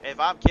 which if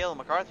I'm Kayla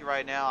McCarthy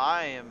right now,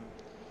 I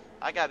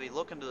got to be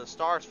looking to the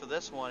stars for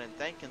this one and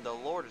thanking the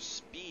Lord of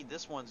speed.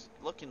 This one's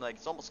looking like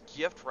it's almost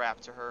gift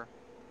wrapped to her.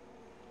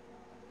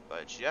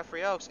 But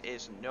Jeffrey Oaks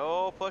is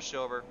no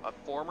pushover, a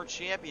former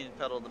champion in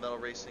Pedal to the Metal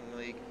Racing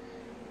League.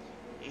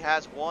 He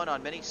has won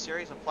on many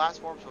series and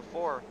platforms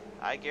before.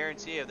 I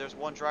guarantee if there's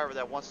one driver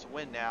that wants to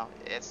win now,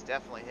 it's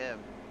definitely him.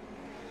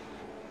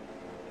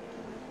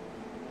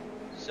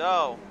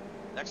 So,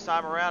 next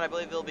time around, I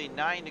believe there'll be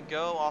 9 to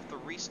go off the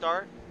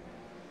restart.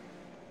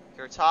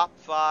 Your top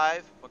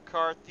 5,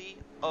 McCarthy,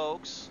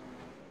 Oaks,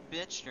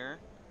 Bitchner,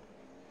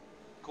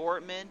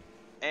 Gortman,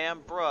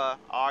 and Brutt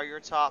are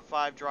your top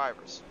 5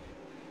 drivers.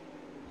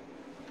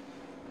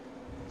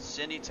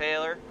 Cindy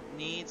Taylor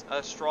needs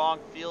a strong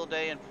field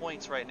day in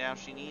points right now.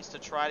 She needs to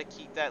try to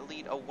keep that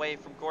lead away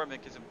from Gorman,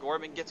 because if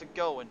Gorman gets it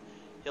going,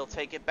 he'll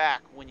take it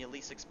back when you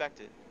least expect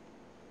it.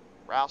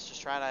 Ralph's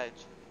just trying to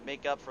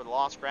make up for the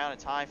lost ground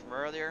and time from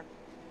earlier.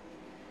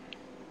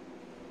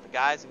 The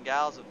guys and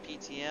gals of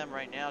PTM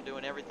right now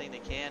doing everything they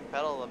can.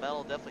 Pedal to the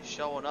Metal definitely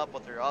showing up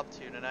what they're up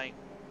to tonight.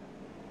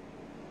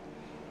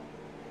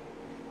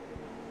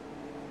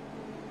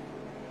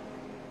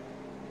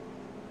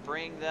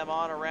 Bring them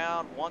on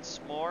around once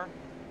more.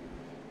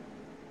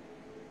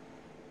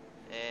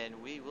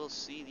 And we will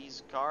see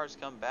these cars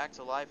come back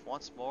to life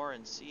once more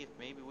and see if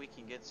maybe we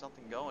can get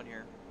something going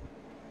here.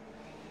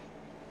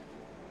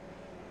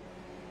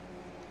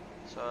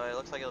 So it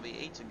looks like it'll be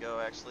 8 to go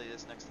actually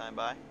this next time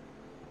by.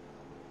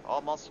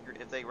 Almost,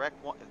 if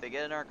they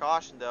get in our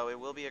caution though, it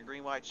will be a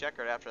green-white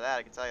checkered after that.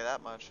 I can tell you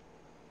that much.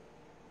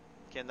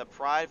 Can the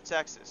Pride of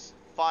Texas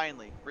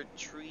finally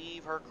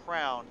retrieve her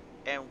crown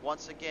and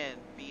once again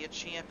be a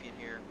champion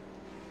here?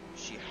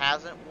 She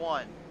hasn't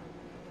won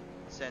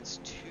since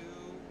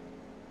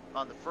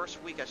on the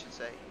first week, I should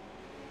say.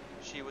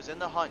 She was in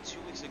the hunt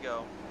 2 weeks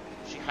ago.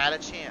 She had a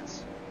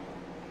chance.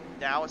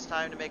 Now it's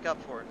time to make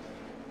up for it.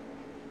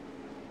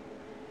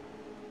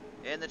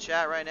 In the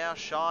chat right now,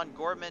 Sean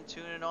Gortman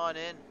tuning on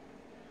in.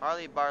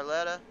 Harley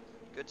Barletta,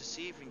 good to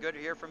see you and good to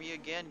hear from you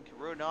again.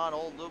 Rooting on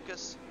old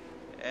Lucas.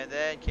 And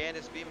then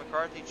Candace B.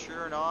 McCarthy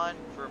cheering on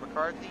for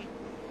McCarthy.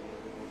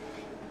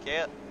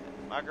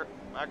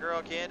 My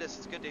girl Candace,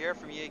 it's good to hear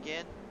from you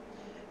again.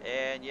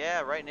 And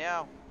yeah, right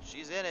now,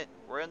 she's in it.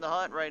 We're in the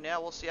hunt right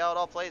now. We'll see how it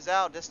all plays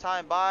out. This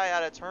time by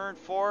out of turn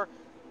 4,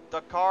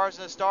 the cars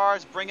and the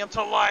stars bring them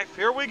to life.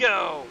 Here we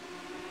go.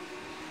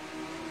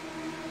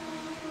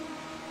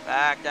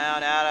 Back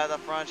down out of the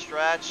front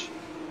stretch.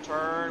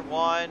 Turn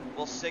 1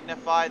 will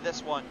signify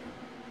this one.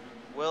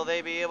 Will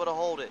they be able to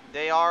hold it?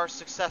 They are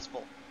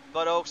successful.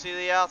 But Oaks to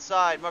the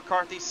outside.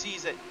 McCarthy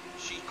sees it.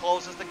 She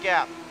closes the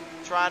gap.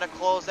 Trying to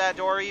close that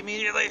door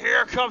immediately.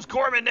 Here comes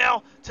Gorman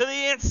now to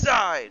the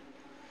inside.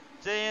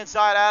 to the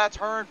inside out of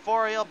turn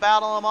 4. He'll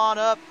battle him on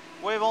up.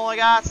 We've only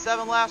got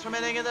 7 laps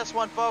remaining in this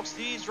one, folks.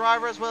 These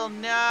drivers will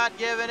not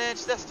give an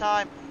inch this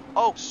time.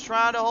 Oaks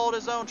trying to hold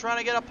his own, trying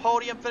to get a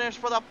podium finish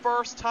for the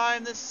first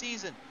time this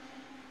season.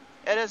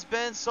 It has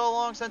been so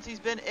long since he's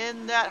been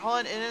in that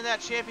hunt and in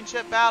that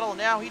championship battle.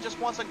 Now he just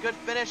wants a good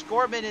finish.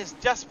 Gorman is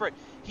desperate.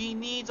 He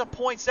needs a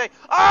point stay.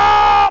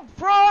 Oh,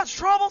 bro, it's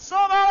troublesome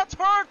out of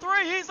turn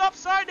 3. He's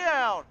upside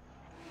down.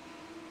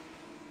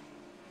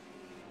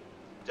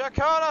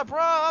 Dakota,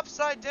 bruh,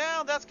 upside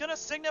down. That's going to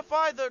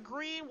signify the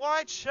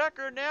green-white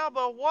checker now,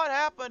 but what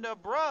happened to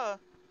bruh?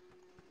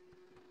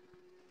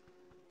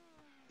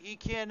 He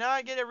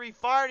cannot get it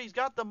refired. He's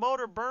got the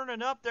motor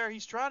burning up there.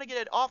 He's trying to get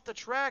it off the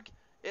track.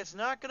 It's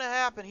not going to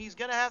happen. He's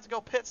going to have to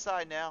go pit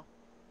side now.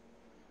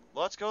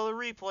 Let's go to the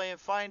replay and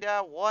find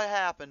out what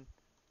happened.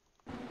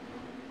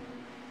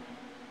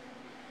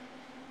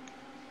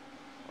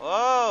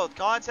 Oh,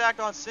 contact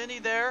on Cindy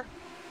there.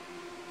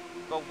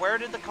 But where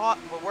did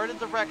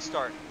the wreck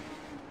start?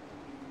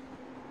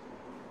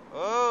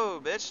 Oh,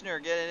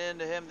 Bitchner getting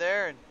into him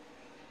there and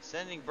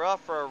sending Bruh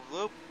for a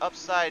loop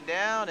upside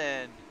down,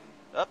 and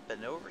up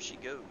and over she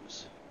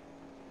goes.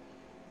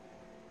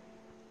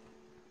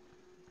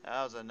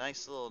 That was a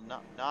nice little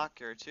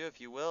knocker too, if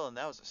you will, and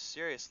that was a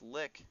serious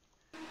lick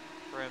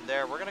for him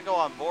there. We're gonna go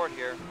on board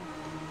here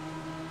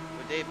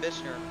with Dave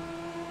Bitchner.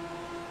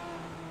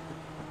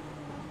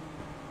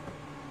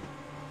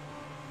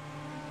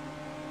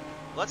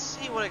 Let's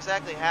see what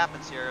exactly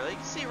happens here. You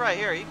can see right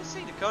here, you can see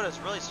Dakota's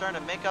really starting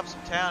to make up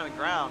some time and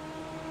ground.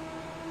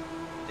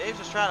 Dave's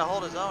just trying to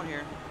hold his own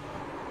here.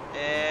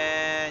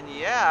 And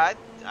yeah,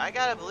 I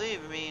gotta believe,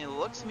 I mean, it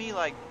looks to me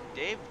like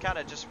Dave kind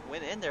of just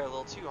went in there a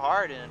little too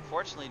hard, and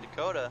unfortunately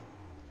Dakota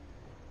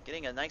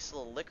getting a nice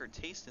little liquor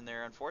taste in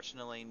there,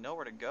 unfortunately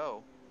nowhere to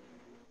go.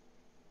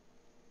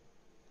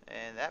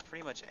 And that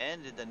pretty much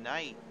ended the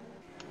night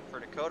for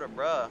Dakota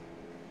Bruh.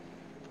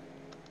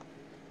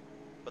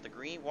 But the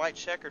green-white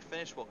checkered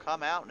finish will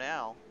come out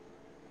now.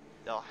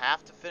 They'll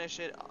have to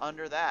finish it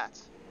under that.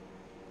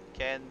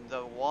 Can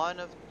the one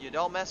of, you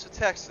don't mess with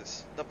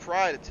Texas, the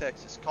pride of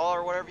Texas, call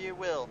her whatever you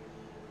will.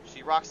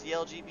 She rocks the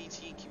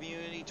LGBT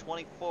community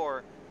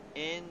 24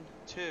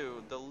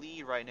 into the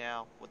lead right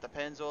now with the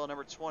Pennzoil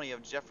number 20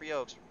 of Jeffrey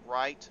Oaks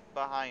right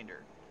behind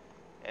her.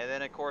 And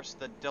then, of course,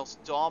 the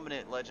most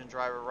dominant legend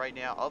driver right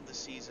now of the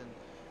season,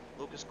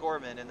 Lucas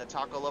Gorman in the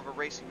Taco Lover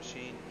Racing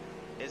Machine,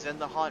 is in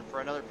the hunt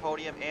for another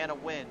podium and a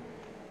win.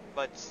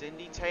 But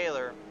Cindy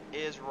Taylor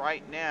is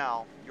right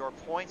now your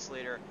points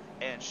leader,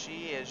 and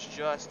she is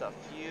just a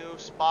few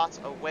spots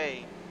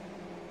away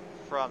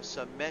from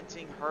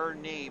cementing her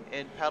name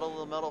in pedal to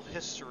the metal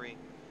history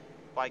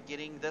by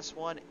getting this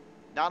one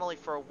not only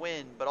for a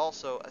win but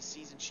also a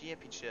season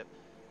championship.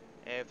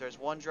 And if there's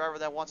one driver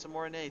that wants it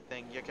more than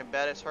anything, you can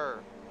bet it's her.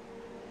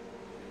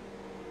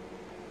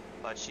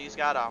 But she's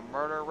got a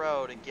murder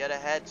row to get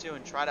ahead to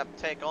and try to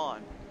take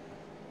on.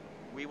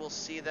 We will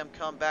see them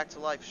come back to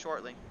life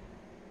shortly.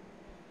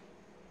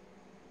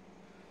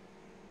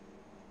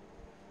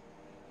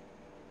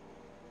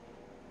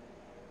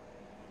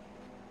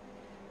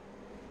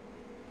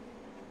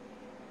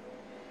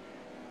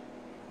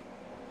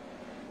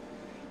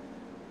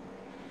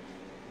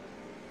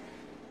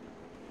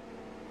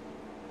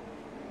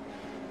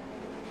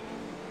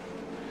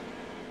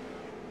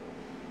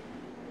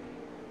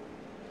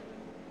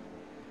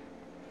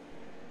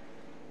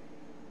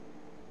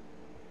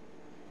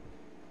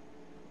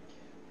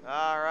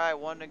 Alright,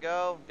 one to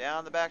go.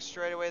 Down the back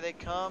straightaway they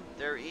come.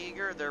 They're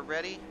eager. They're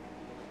ready.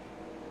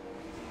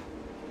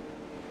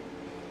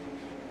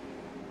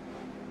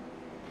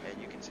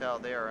 And you can tell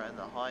they are in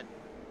the hunt.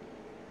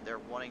 They're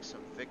wanting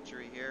some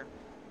victory here.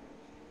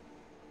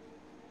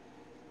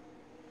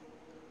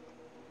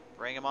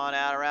 Bring them on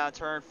out around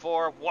turn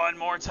 4. One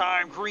more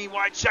time.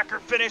 Green-white checker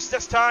finish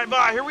this time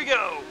by. Here we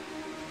go.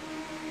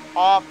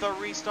 Off the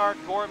restart,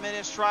 Gorman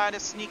is trying to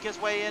sneak his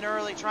way in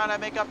early, trying to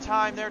make up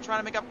time there, trying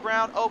to make up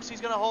ground. Oaks,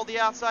 he's going to hold the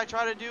outside,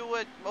 try to do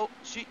what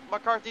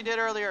McCarthy did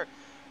earlier.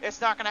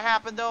 It's not going to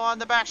happen, though, on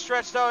the back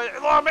stretch, though.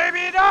 Well,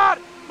 maybe not.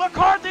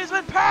 McCarthy's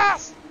been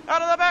passed.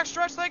 Out of the back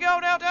stretch they go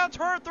now, down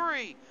turn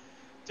 3.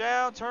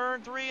 Down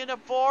turn 3 into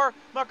 4.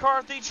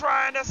 McCarthy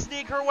trying to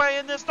sneak her way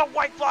in this. The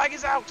white flag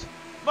is out.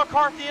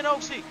 McCarthy and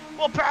Oaksy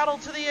will battle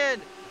to the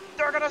end.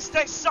 They're going to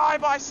stay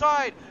side by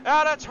side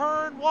out of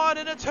turn 1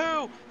 into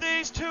 2.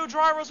 These two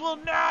drivers will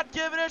not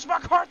give an inch.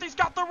 McCarthy's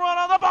got the run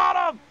on the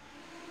bottom.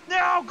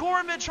 Now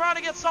Gorman trying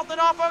to get something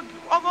off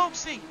of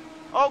Oaksy.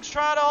 Oaks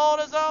trying to hold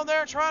his own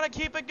there, trying to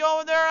keep it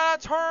going there out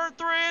of turn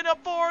 3 into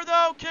 4,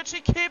 though. Can she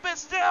keep it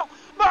still?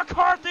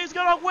 McCarthy's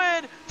going to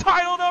win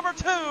title number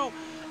 2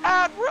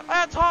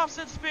 at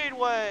Thompson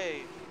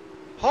Speedway.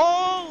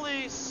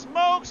 Holy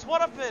smokes,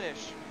 what a finish.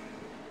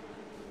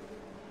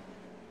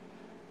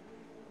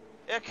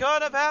 It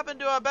could have happened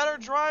to a better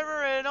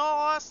driver, and in all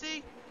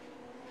honesty,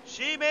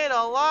 she made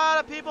a lot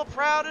of people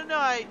proud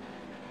tonight.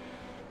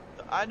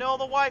 I know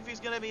the wifey's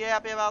going to be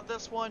happy about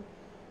this one.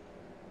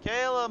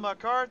 Kayla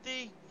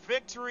McCarthy,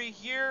 victory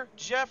here.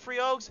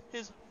 Jeffrey Oaks,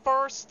 his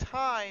first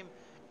time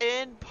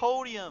in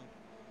podium.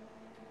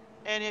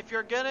 And if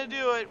you're going to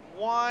do it,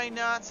 why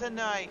not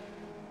tonight?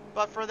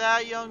 But for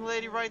that young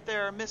lady right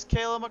there, Miss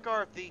Kayla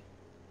McCarthy,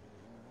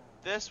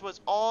 this was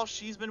all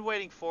she's been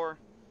waiting for.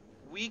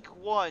 Week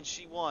 1,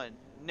 she won.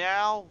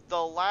 Now,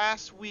 the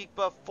last week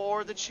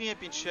before the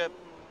championship,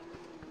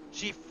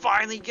 she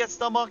finally gets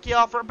the monkey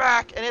off her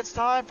back, and it's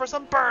time for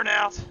some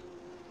burnout.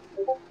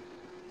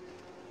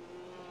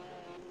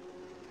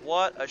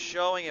 What a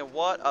showing and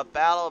what a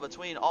battle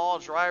between all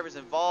drivers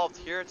involved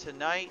here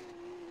tonight.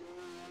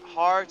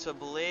 Hard to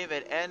believe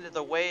it ended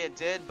the way it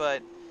did,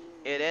 but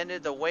it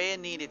ended the way it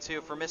needed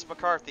to for Miss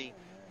McCarthy.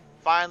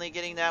 Finally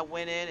getting that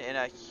win in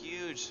a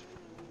huge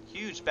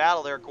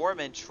battle there.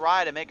 Gorman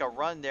tried to make a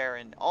run there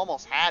and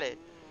almost had it.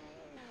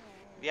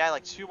 If he had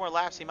like 2 more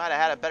laps, he might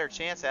have had a better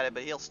chance at it,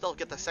 but he'll still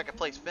get the second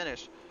place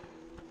finish.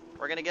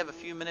 We're going to give a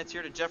few minutes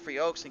here to Jeffrey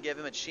Oaks and give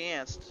him a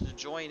chance to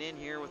join in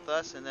here with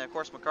us. And then, of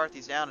course,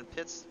 McCarthy's down in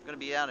pits, going to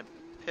be down in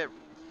pit.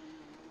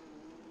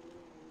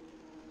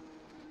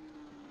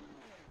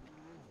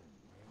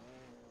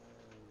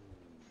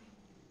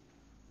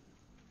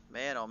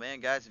 Man, oh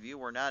man, guys, if you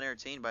were not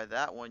entertained by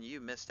that one,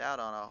 you missed out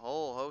on a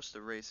whole host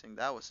of racing.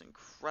 That was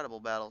incredible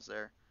battles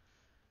there.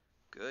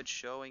 Good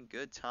showing,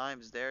 good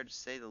times there, to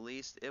say the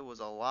least. It was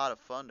a lot of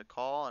fun to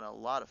call and a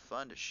lot of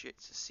fun to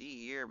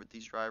see here with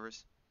these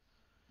drivers.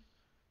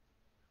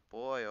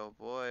 Boy, oh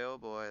boy, oh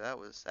boy, that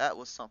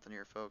was something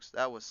here, folks.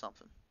 That was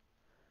something.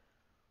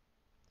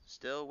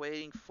 Still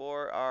waiting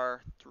for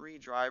our 3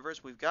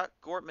 drivers. We've got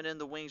Gortman in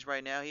the wings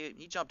right now.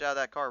 He jumped out of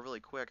that car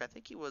really quick. I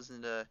think he was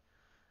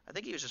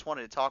just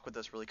wanting to talk with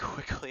us really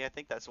quickly. I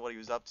think that's what he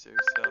was up to.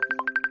 So.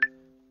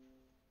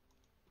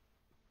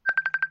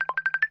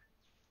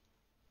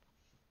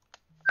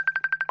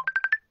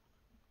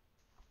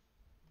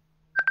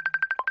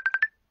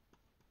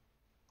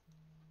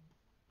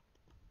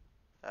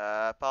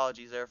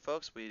 Apologies there,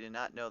 folks. We did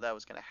not know that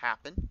was going to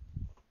happen.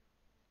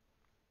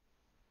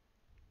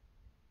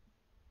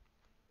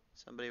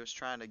 Somebody was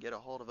trying to get a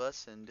hold of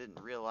us and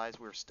didn't realize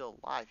we were still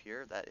live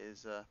here. That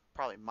is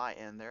probably my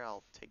end there.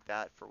 I'll take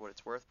that for what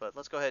it's worth. But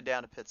let's go ahead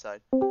down to pit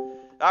side.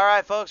 All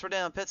right, folks, we're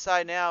down on pit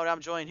side now, and I'm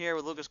joined here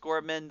with Lucas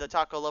Gortman, the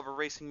Taco Lover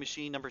Racing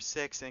Machine number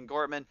 6. And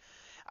Gortman,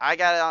 I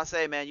gotta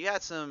say, man, you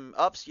had some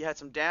ups, you had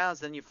some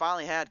downs, then you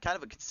finally had kind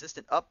of a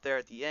consistent up there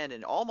at the end,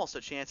 and almost a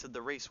chance of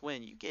the race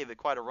win. You gave it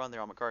quite a run there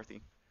on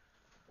McCarthy.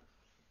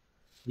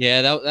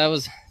 Yeah, that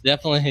was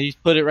definitely, you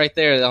put it right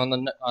there on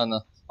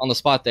the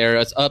spot there.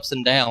 It's ups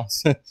and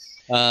downs.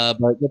 But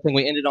good thing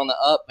we ended on the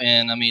up,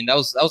 and I mean that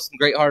was some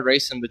great hard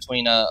racing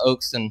between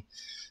Oaks and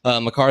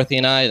McCarthy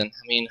and I. And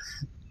I mean,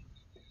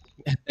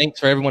 thanks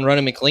for everyone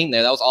running me clean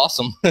there. That was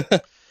awesome.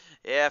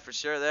 Yeah, for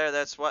sure.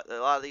 That's what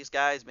a lot of these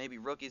guys, maybe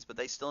rookies, but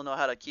they still know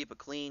how to keep a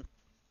clean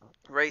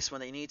race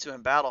when they need to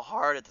and battle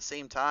hard at the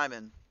same time.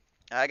 And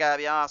I gotta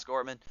be honest,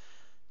 Gortman,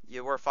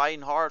 you were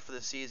fighting hard for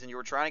the season. You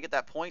were trying to get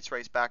that points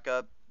race back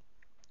up.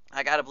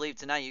 I gotta believe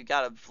tonight you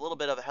got a little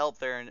bit of help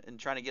there in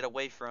trying to get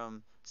away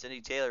from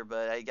Cindy Taylor,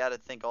 but I gotta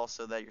think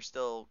also that you're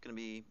still gonna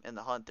be in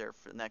the hunt there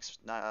for the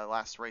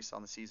last race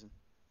on the season.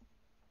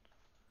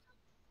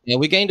 Yeah,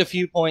 we gained a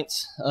few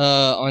points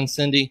on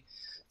Cindy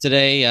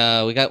today.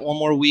 We got one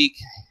more week,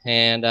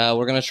 and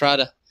we're gonna try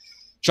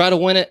to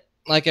win it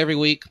like every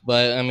week.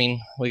 But I mean,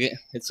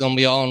 it's gonna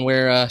be all on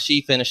where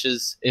she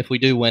finishes if we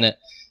do win it.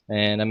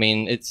 And I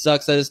mean, it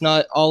sucks that it's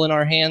not all in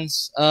our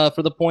hands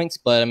for the points,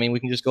 but I mean, we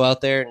can just go out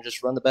there and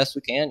just run the best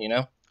we can, you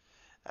know.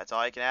 That's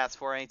all you can ask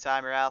for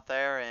anytime you're out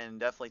there,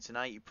 and definitely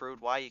tonight you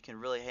proved why you can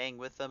really hang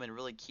with them and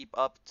really keep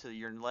up to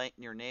your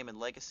name and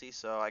legacy.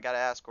 So I got to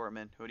ask,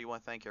 Gortman, who do you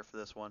want to thank here for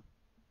this one?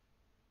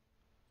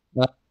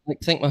 I'd like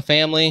to thank my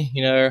family,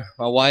 you know,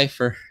 my wife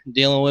for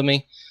dealing with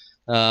me,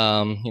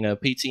 you know,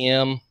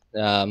 PTM,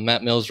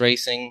 Matt Mills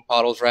Racing,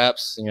 Pottlez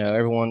Wrapz, you know,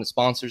 everyone that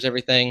sponsors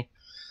everything.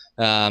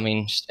 I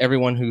mean, just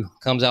everyone who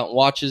comes out and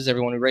watches,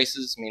 everyone who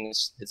races. I mean,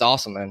 it's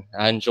awesome, man.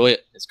 I enjoy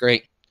it. It's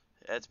great.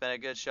 It's been a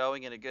good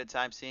showing and a good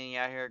time seeing you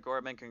out here,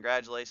 Gortman.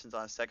 Congratulations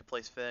on a second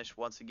place finish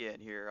once again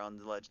here on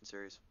the Legend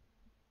Series.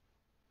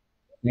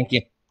 Thank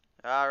you.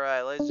 All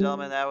right, ladies and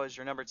gentlemen, that was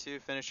your number 2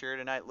 finisher here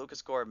tonight,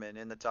 Lucas Gortman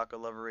in the Taco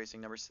Lover Racing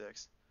number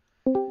 6.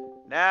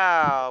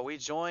 Now we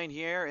join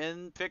here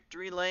in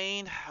victory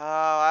lane.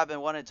 I've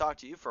been wanting to talk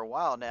to you for a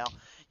while now.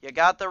 You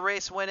got the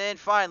race win in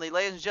finally,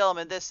 ladies and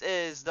gentlemen. This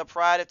is the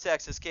pride of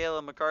Texas,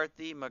 Kayla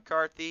McCarthy.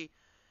 McCarthy,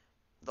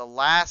 the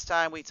last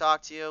time we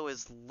talked to you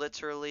is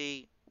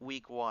literally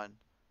week 1,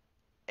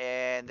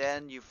 and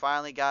then you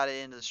finally got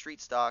it into the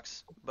street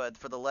stocks. But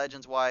for the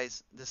Legends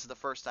wise, this is the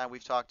first time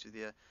we've talked to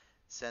you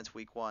since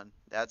week 1.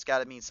 That's got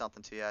to mean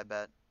something to you, I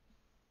bet.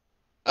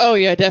 Oh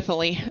yeah,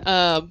 definitely.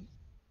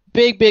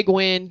 Big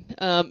win.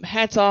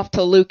 Hats off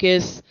to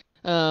Lucas,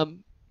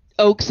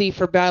 Oaksy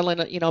for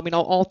battling. You know, I mean,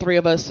 all 3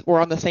 of us were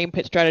on the same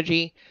pit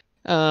strategy,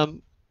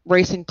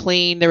 racing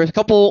clean. There was a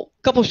couple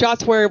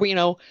shots where we, you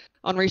know,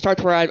 on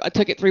restarts where I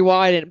took it 3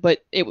 wide,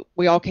 but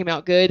we all came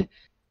out good.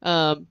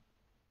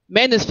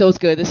 Man, this feels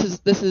good. This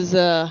is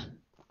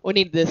we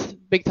need this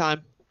big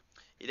time.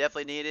 You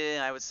definitely need it,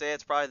 and I would say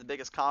it's probably the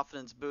biggest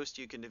confidence boost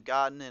you could have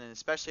gotten, and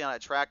especially on a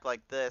track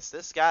like this.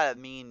 This got to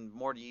mean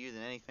more to you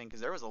than anything, because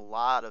there was a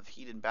lot of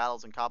heated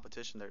battles and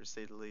competition there, to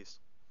say the least.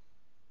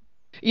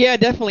 Yeah,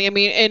 definitely. I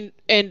mean,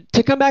 and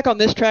to come back on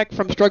this track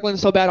from struggling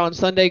so bad on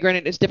Sunday,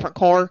 granted it's a different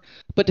car,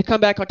 but to come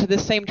back onto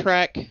this same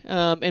track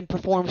and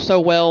perform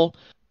so well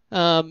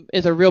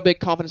is a real big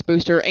confidence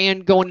booster.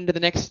 And going into the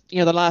next,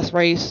 the last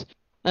race,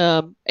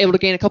 able to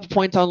gain a couple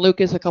points on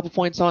Lucas, a couple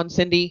points on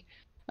Cindy,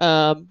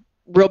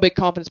 real big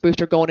confidence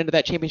booster going into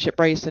that championship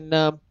race. And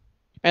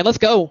let's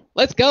go,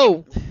 let's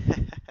go.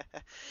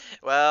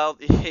 Well,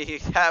 you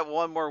got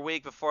one more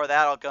week before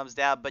that all comes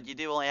down, but you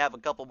do only have a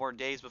couple more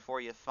days before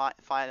you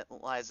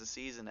finalize the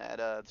season at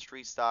the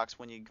Street Stocks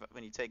when you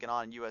take it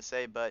on in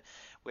USA. But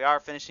we are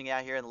finishing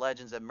out here in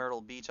Legends at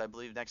Myrtle Beach, I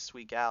believe, next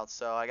week out.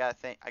 So I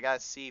gotta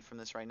see from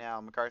this right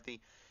now,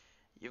 McCarthy.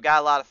 You've got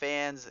a lot of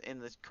fans in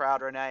the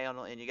crowd right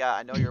now, and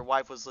I know your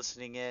wife was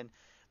listening in,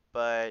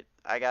 but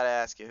I gotta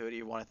ask you, who do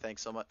you want to thank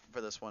so much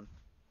for this one?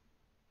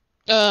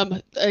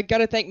 I got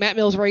to thank Matt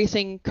Mills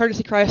Racing,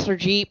 Courtesy Chrysler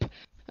Jeep,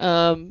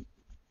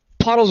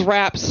 Pottlez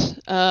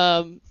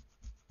Wrapz,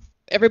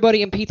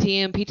 everybody in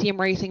PTM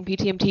Racing,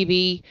 PTM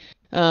TV,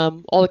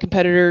 all the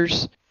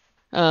competitors.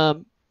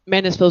 Man,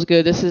 this feels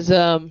good. This is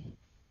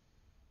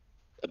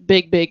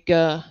big, like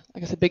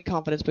I said, big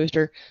confidence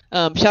booster.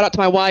 Shout out to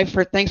my wife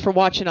thanks for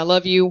watching. I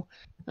love you.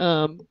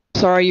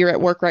 Sorry you're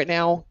at work right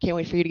now. Can't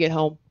wait for you to get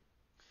home.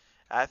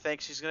 I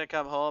think she's going to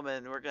come home,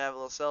 and we're going to have a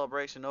little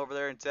celebration over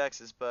there in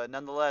Texas. But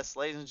nonetheless,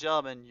 ladies and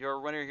gentlemen, your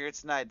winner here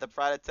tonight, the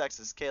Pride of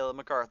Texas, Caleb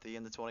McCarthy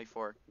in the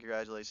 24.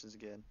 Congratulations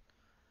again.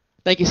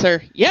 Thank you,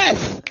 sir.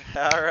 Yes!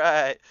 All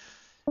right.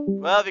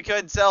 Well, if you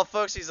couldn't tell,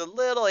 folks, she's a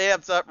little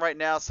amped up right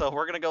now, so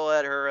we're going to go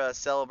let her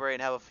celebrate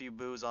and have a few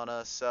boos on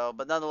us.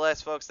 But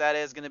nonetheless, folks, that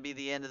is going to be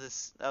the end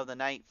of the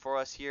night for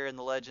us here in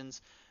the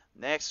Legends.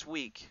 Next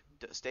week,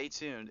 stay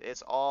tuned.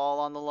 It's all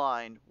on the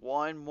line.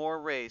 One more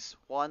race,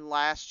 one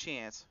last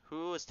chance.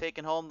 Who is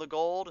taking home the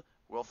gold?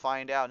 We'll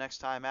find out next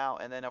time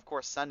out. And then, of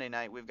course, Sunday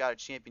night, we've got a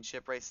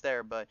championship race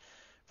there, but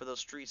for those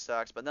street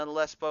stocks. But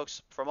nonetheless,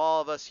 folks, from all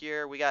of us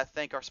here, we got to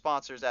thank our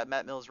sponsors at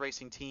Matt Mills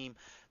Racing Team.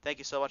 Thank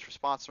you so much for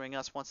sponsoring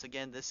us once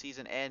again this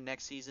season and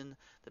next season.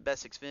 The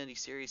best Xfinity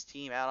Series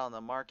team out on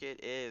the market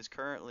is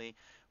currently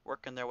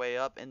working their way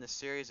up in the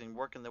series and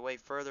working their way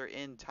further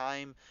in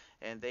time,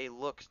 and they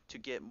look to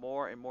get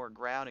more and more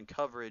ground and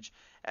coverage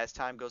as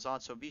time goes on.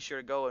 So be sure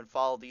to go and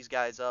follow these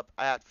guys up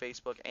at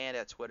Facebook and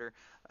at Twitter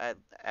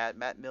at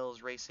Matt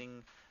Mills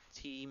Racing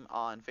Team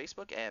on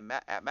Facebook and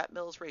at Matt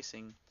Mills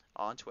Racing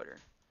on Twitter.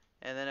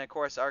 And then, of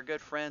course, our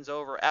good friends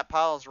over at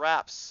Pottlez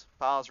Wrapz.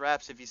 Pottlez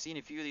Wrapz, if you've seen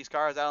a few of these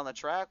cars out on the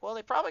track, well,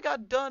 they probably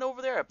got done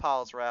over there at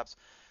Pottlez Wrapz.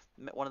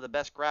 One of the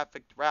best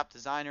graphic wrap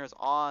designers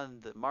on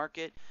the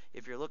market.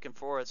 If you're looking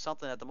for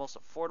something at the most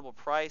affordable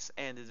price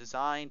and the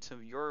design to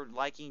your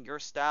liking, your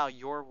style,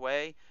 your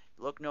way,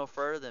 look no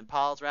further than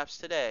Pottlez Wrapz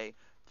today.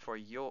 For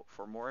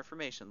more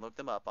information, look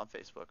them up on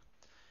Facebook.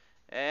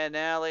 And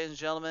now, ladies and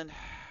gentlemen,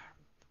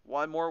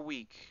 one more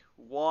week.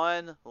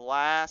 One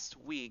last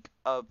week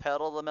of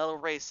Pedal to the Metal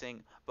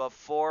Racing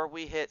before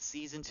we hit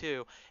Season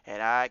 2.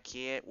 And I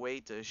can't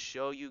wait to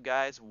show you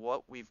guys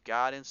what we've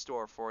got in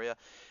store for you.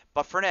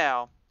 But for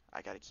now,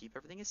 I got to keep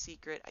everything a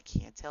secret. I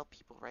can't tell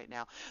people right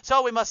now.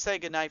 So we must say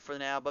goodnight for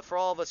now. But for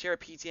all of us here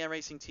at PTM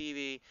Racing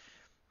TV,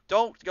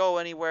 don't go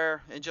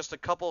anywhere. In just a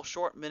couple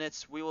short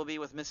minutes, we will be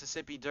with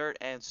Mississippi Dirt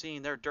and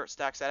seeing their dirt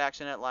stacks at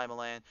action at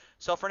Limaland.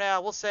 So for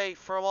now, we'll say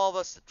from all of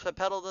us to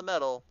Pedal to the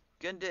Metal,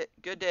 good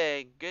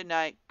day, good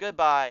night,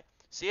 goodbye.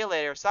 See you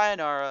later.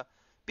 Sayonara.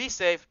 Be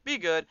safe, be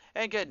good,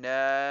 and good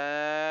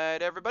night,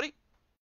 everybody.